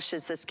of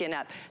polishes the skin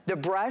up. The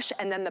brush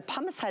and then the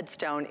pumice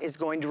headstone is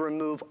going to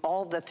remove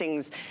all the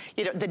things,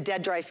 you know, the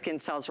dead dry skin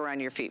cells around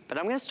your feet. But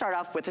I'm going to start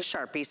off with a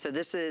Sharpie. So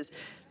this is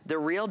the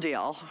real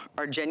deal,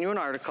 our genuine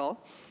article.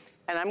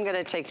 And I'm going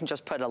to take and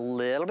just put a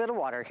little bit of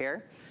water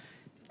here.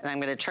 And I'm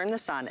gonna turn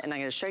this on, and I'm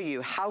gonna show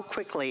you how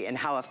quickly and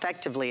how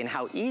effectively and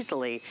how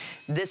easily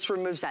this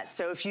removes that.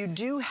 So if you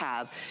do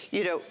have,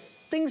 you know,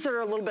 things that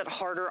are a little bit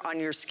harder on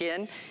your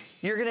skin,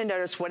 you're gonna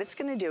notice what it's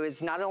gonna do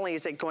is not only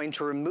is it going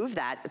to remove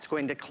that, it's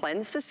going to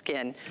cleanse the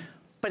skin,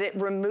 but it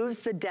removes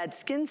the dead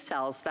skin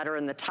cells that are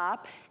in the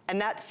top.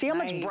 And that, see how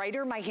much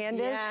brighter my hand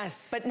is?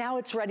 Yes. But now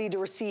it's ready to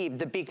receive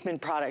the Beekman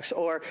products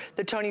or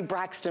the Toni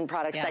Braxton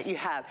products that you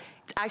have.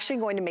 It's actually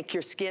going to make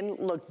your skin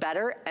look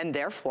better and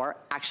therefore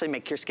actually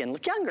make your skin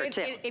look younger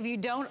too. If you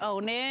don't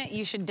own it,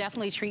 you should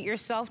definitely treat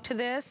yourself to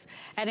this.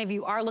 And if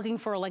you are looking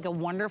for like a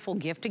wonderful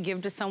gift to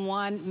give to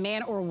someone,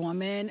 man or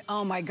woman,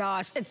 oh my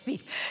gosh, it's the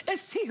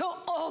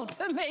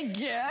ultimate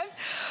gift.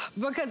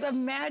 Because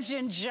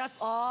imagine just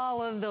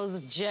all of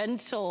those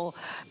gentle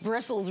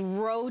bristles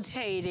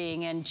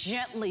rotating and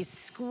gently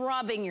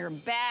scrubbing your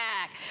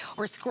back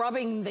or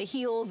scrubbing the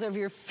heels of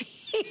your feet.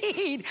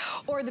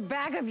 Or the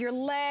back of your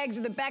legs,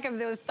 or the back of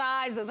those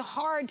thighs, those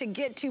hard to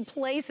get to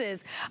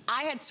places.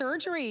 I had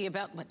surgery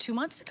about, what, 2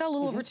 months ago, a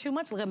little over 2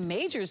 months, like a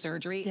major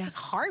surgery. It was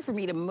hard for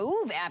me to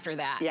move after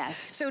that. Yes.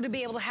 So to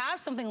be able to have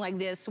something like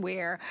this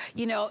where,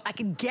 you know, I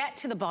could get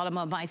to the bottom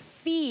of my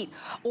feet,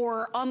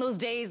 or on those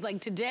days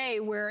like today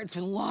where it's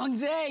been a long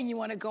day and you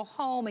want to go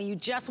home and you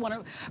just want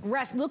to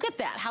rest. Look at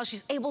that, how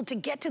she's able to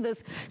get to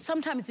those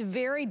sometimes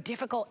very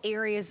difficult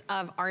areas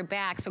of our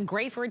back. So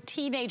great for a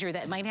teenager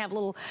that might have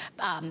little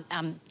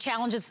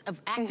challenges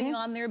of acting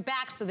on their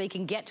back so they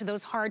can get to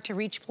those hard to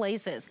reach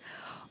places.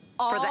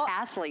 For the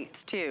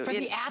athletes too. For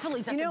the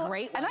athletes, that's a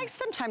great one. And I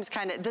sometimes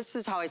kind of, this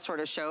is how I sort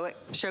of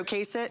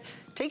showcase it.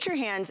 Take your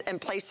hands and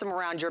place them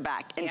around your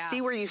back and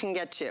see where you can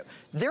get to.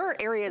 There are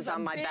areas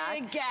on my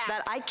back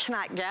that I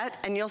cannot get,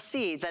 and you'll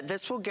see that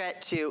this will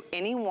get to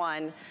any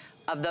one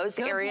of those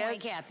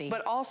areas, point, Kathy.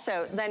 But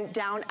also then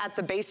down at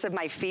the base of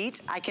my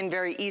feet, I can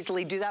very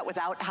easily do that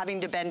without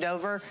having to bend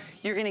over.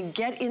 You're gonna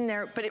get in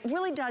there, but it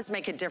really does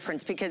make a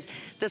difference because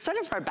the side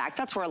of our back,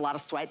 that's where a lot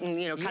of sweat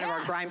and, you know, kind of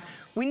our grime.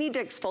 We need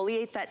to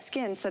exfoliate that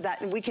skin so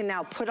that we can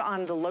now put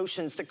on the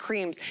lotions, the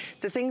creams,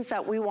 the things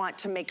that we want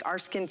to make our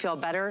skin feel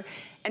better.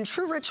 And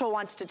True Ritual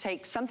wants to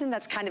take something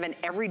that's kind of an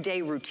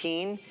everyday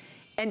routine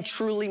and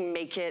truly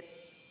make it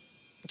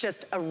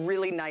just a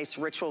really nice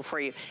ritual for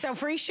you. So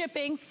free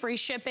shipping, free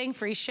shipping,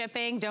 free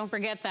shipping. Don't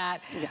forget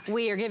that.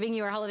 We are giving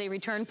you our holiday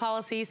return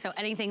policy, so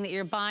anything that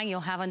you're buying, you'll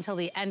have until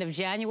the end of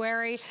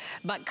January.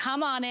 But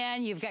come on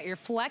in, you've got your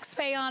flex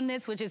pay on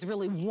this, which is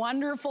really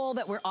wonderful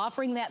that we're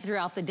offering that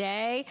throughout the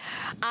day.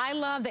 I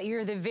love that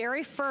you're the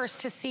very first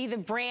to see the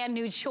brand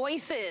new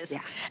choices.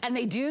 And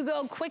they do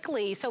go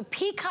quickly. So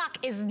Peacock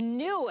is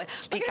new.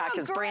 Peacock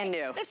is brand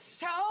new. It's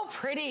so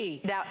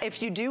pretty. Now,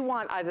 if you do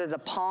want either the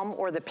palm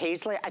or the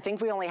paisley, I think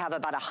we only have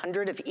about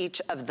 100 of each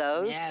of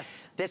those.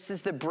 Yes. This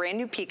is the brand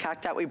new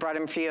Peacock that we brought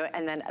in for you,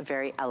 and then a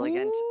very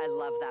elegant. I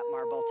love that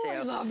marble too.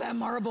 I love that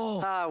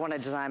marble. Oh, I want to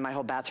design my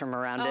whole bathroom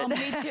around it.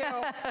 Me too.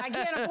 I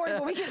can't afford it,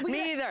 but we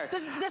Me either.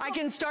 I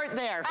can start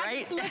there,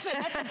 right? Listen,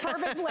 that's a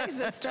perfect place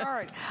to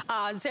start.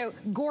 So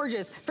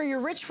gorgeous. For your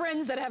rich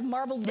friends that have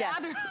marbled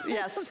bathrooms.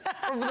 Yes.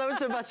 For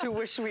those of us who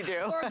wish we do.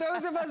 Or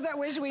those of us that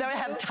wish we do. That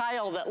have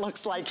tile that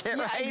looks like it,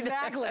 right?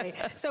 Exactly.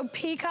 So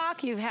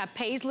Peacock, you have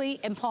paisley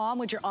and palm,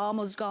 which are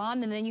almost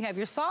gone. Then and then you have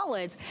your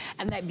solids,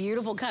 and that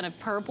beautiful kind of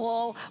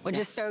purple, which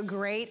is so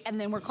great.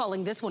 And then we're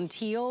calling this one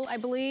teal, I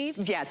believe.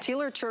 Yeah,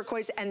 teal or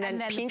turquoise, and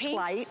then pink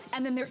light.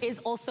 And then there is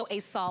also a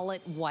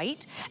solid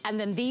white. And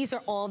then these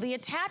are all the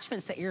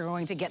attachments that you're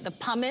going to get. The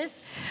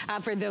pumice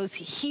for those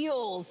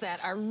heels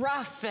that are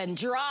rough and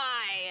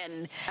dry.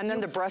 And then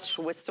the brush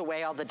whisks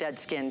away all the dead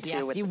skin, too.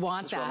 Yes, you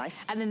want that. Real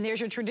nice. And then there's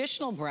your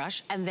traditional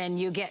brush, and then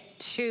you get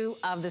 2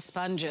 of the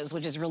sponges,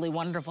 which is really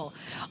wonderful.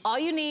 All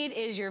you need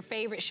is your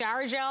favorite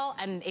shower gel,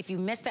 and if you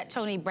missed that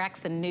Toni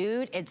Braxton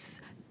Nude,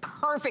 it's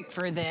perfect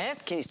for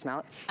this. Can you smell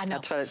it? I know.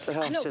 That's what it's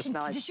supposed to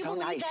smell. Did you so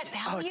believe nice. that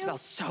value? Oh, it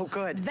smells so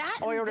good. That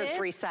I ordered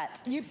 3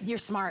 sets. You're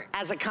smart.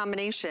 As a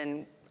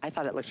combination, I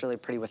thought it looked really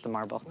pretty with the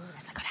marble. Ooh,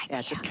 that's a good idea.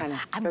 Yeah, just kind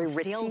of I'm very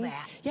gonna steal ritzy.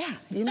 that. Yeah,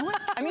 you know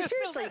what? I mean,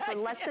 seriously, for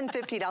less than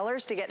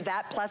 $50 to get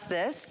that plus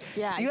this,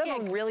 you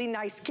have a really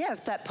nice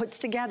gift that puts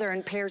together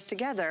and pairs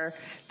together.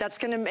 That's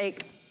going to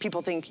make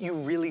people think you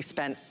really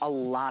spent a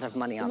lot of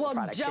money on the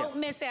product, Well, don't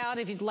miss out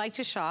if you'd like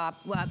to shop.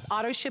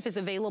 Auto ship is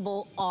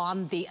available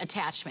on the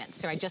attachment,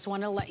 so I just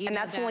want to let you know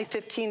that. And that's only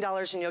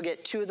 $15, and you'll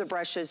get 2 of the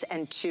brushes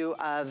and 2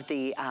 of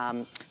the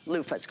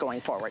loofahs going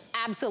forward.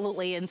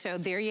 Absolutely, and so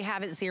there you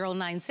have it,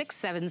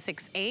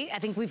 096768. I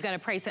think we've got a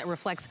price that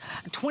reflects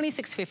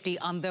 $26.50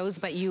 on those,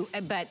 but you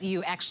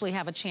actually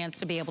have a chance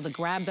to be able to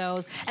grab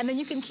those, and then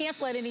you can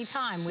cancel at any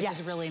time, which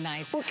is really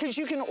nice. Well, because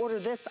you can order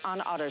this on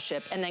auto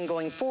ship, and then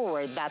going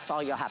forward, that's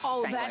all you'll have to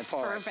spend going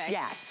forward. Oh, that's perfect.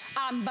 Yes.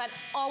 But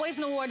always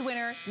an award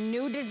winner,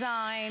 new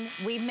design.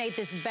 We've made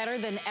this better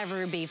than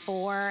ever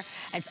before.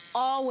 It's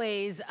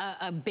always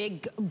a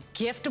big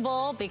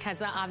giftable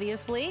because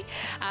obviously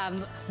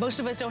most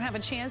of us don't have a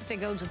chance to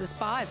go to the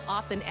spa as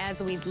often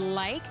as we'd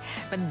like,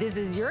 but this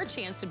is your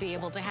chance to be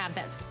able to have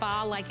that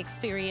spa-like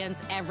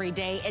experience every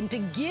day and to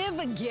give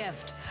a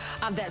gift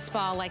of that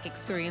spa-like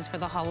experience for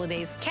the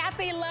holidays.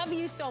 Kathy, love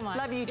you so much.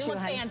 Love you too,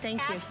 honey.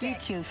 Fantastic.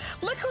 Thank you. You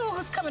too. Look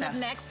who's coming up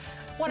next.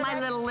 My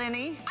little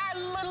Linny.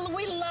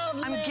 We love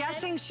Lynn. I'm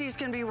guessing she's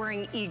going to be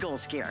wearing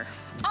Eagles gear.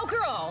 Oh,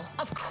 girl,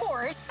 of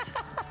course.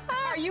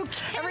 Are you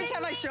kidding Every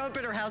time I show up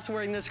at her house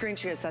wearing this green,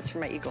 she goes, that's for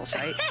my Eagles,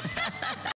 right?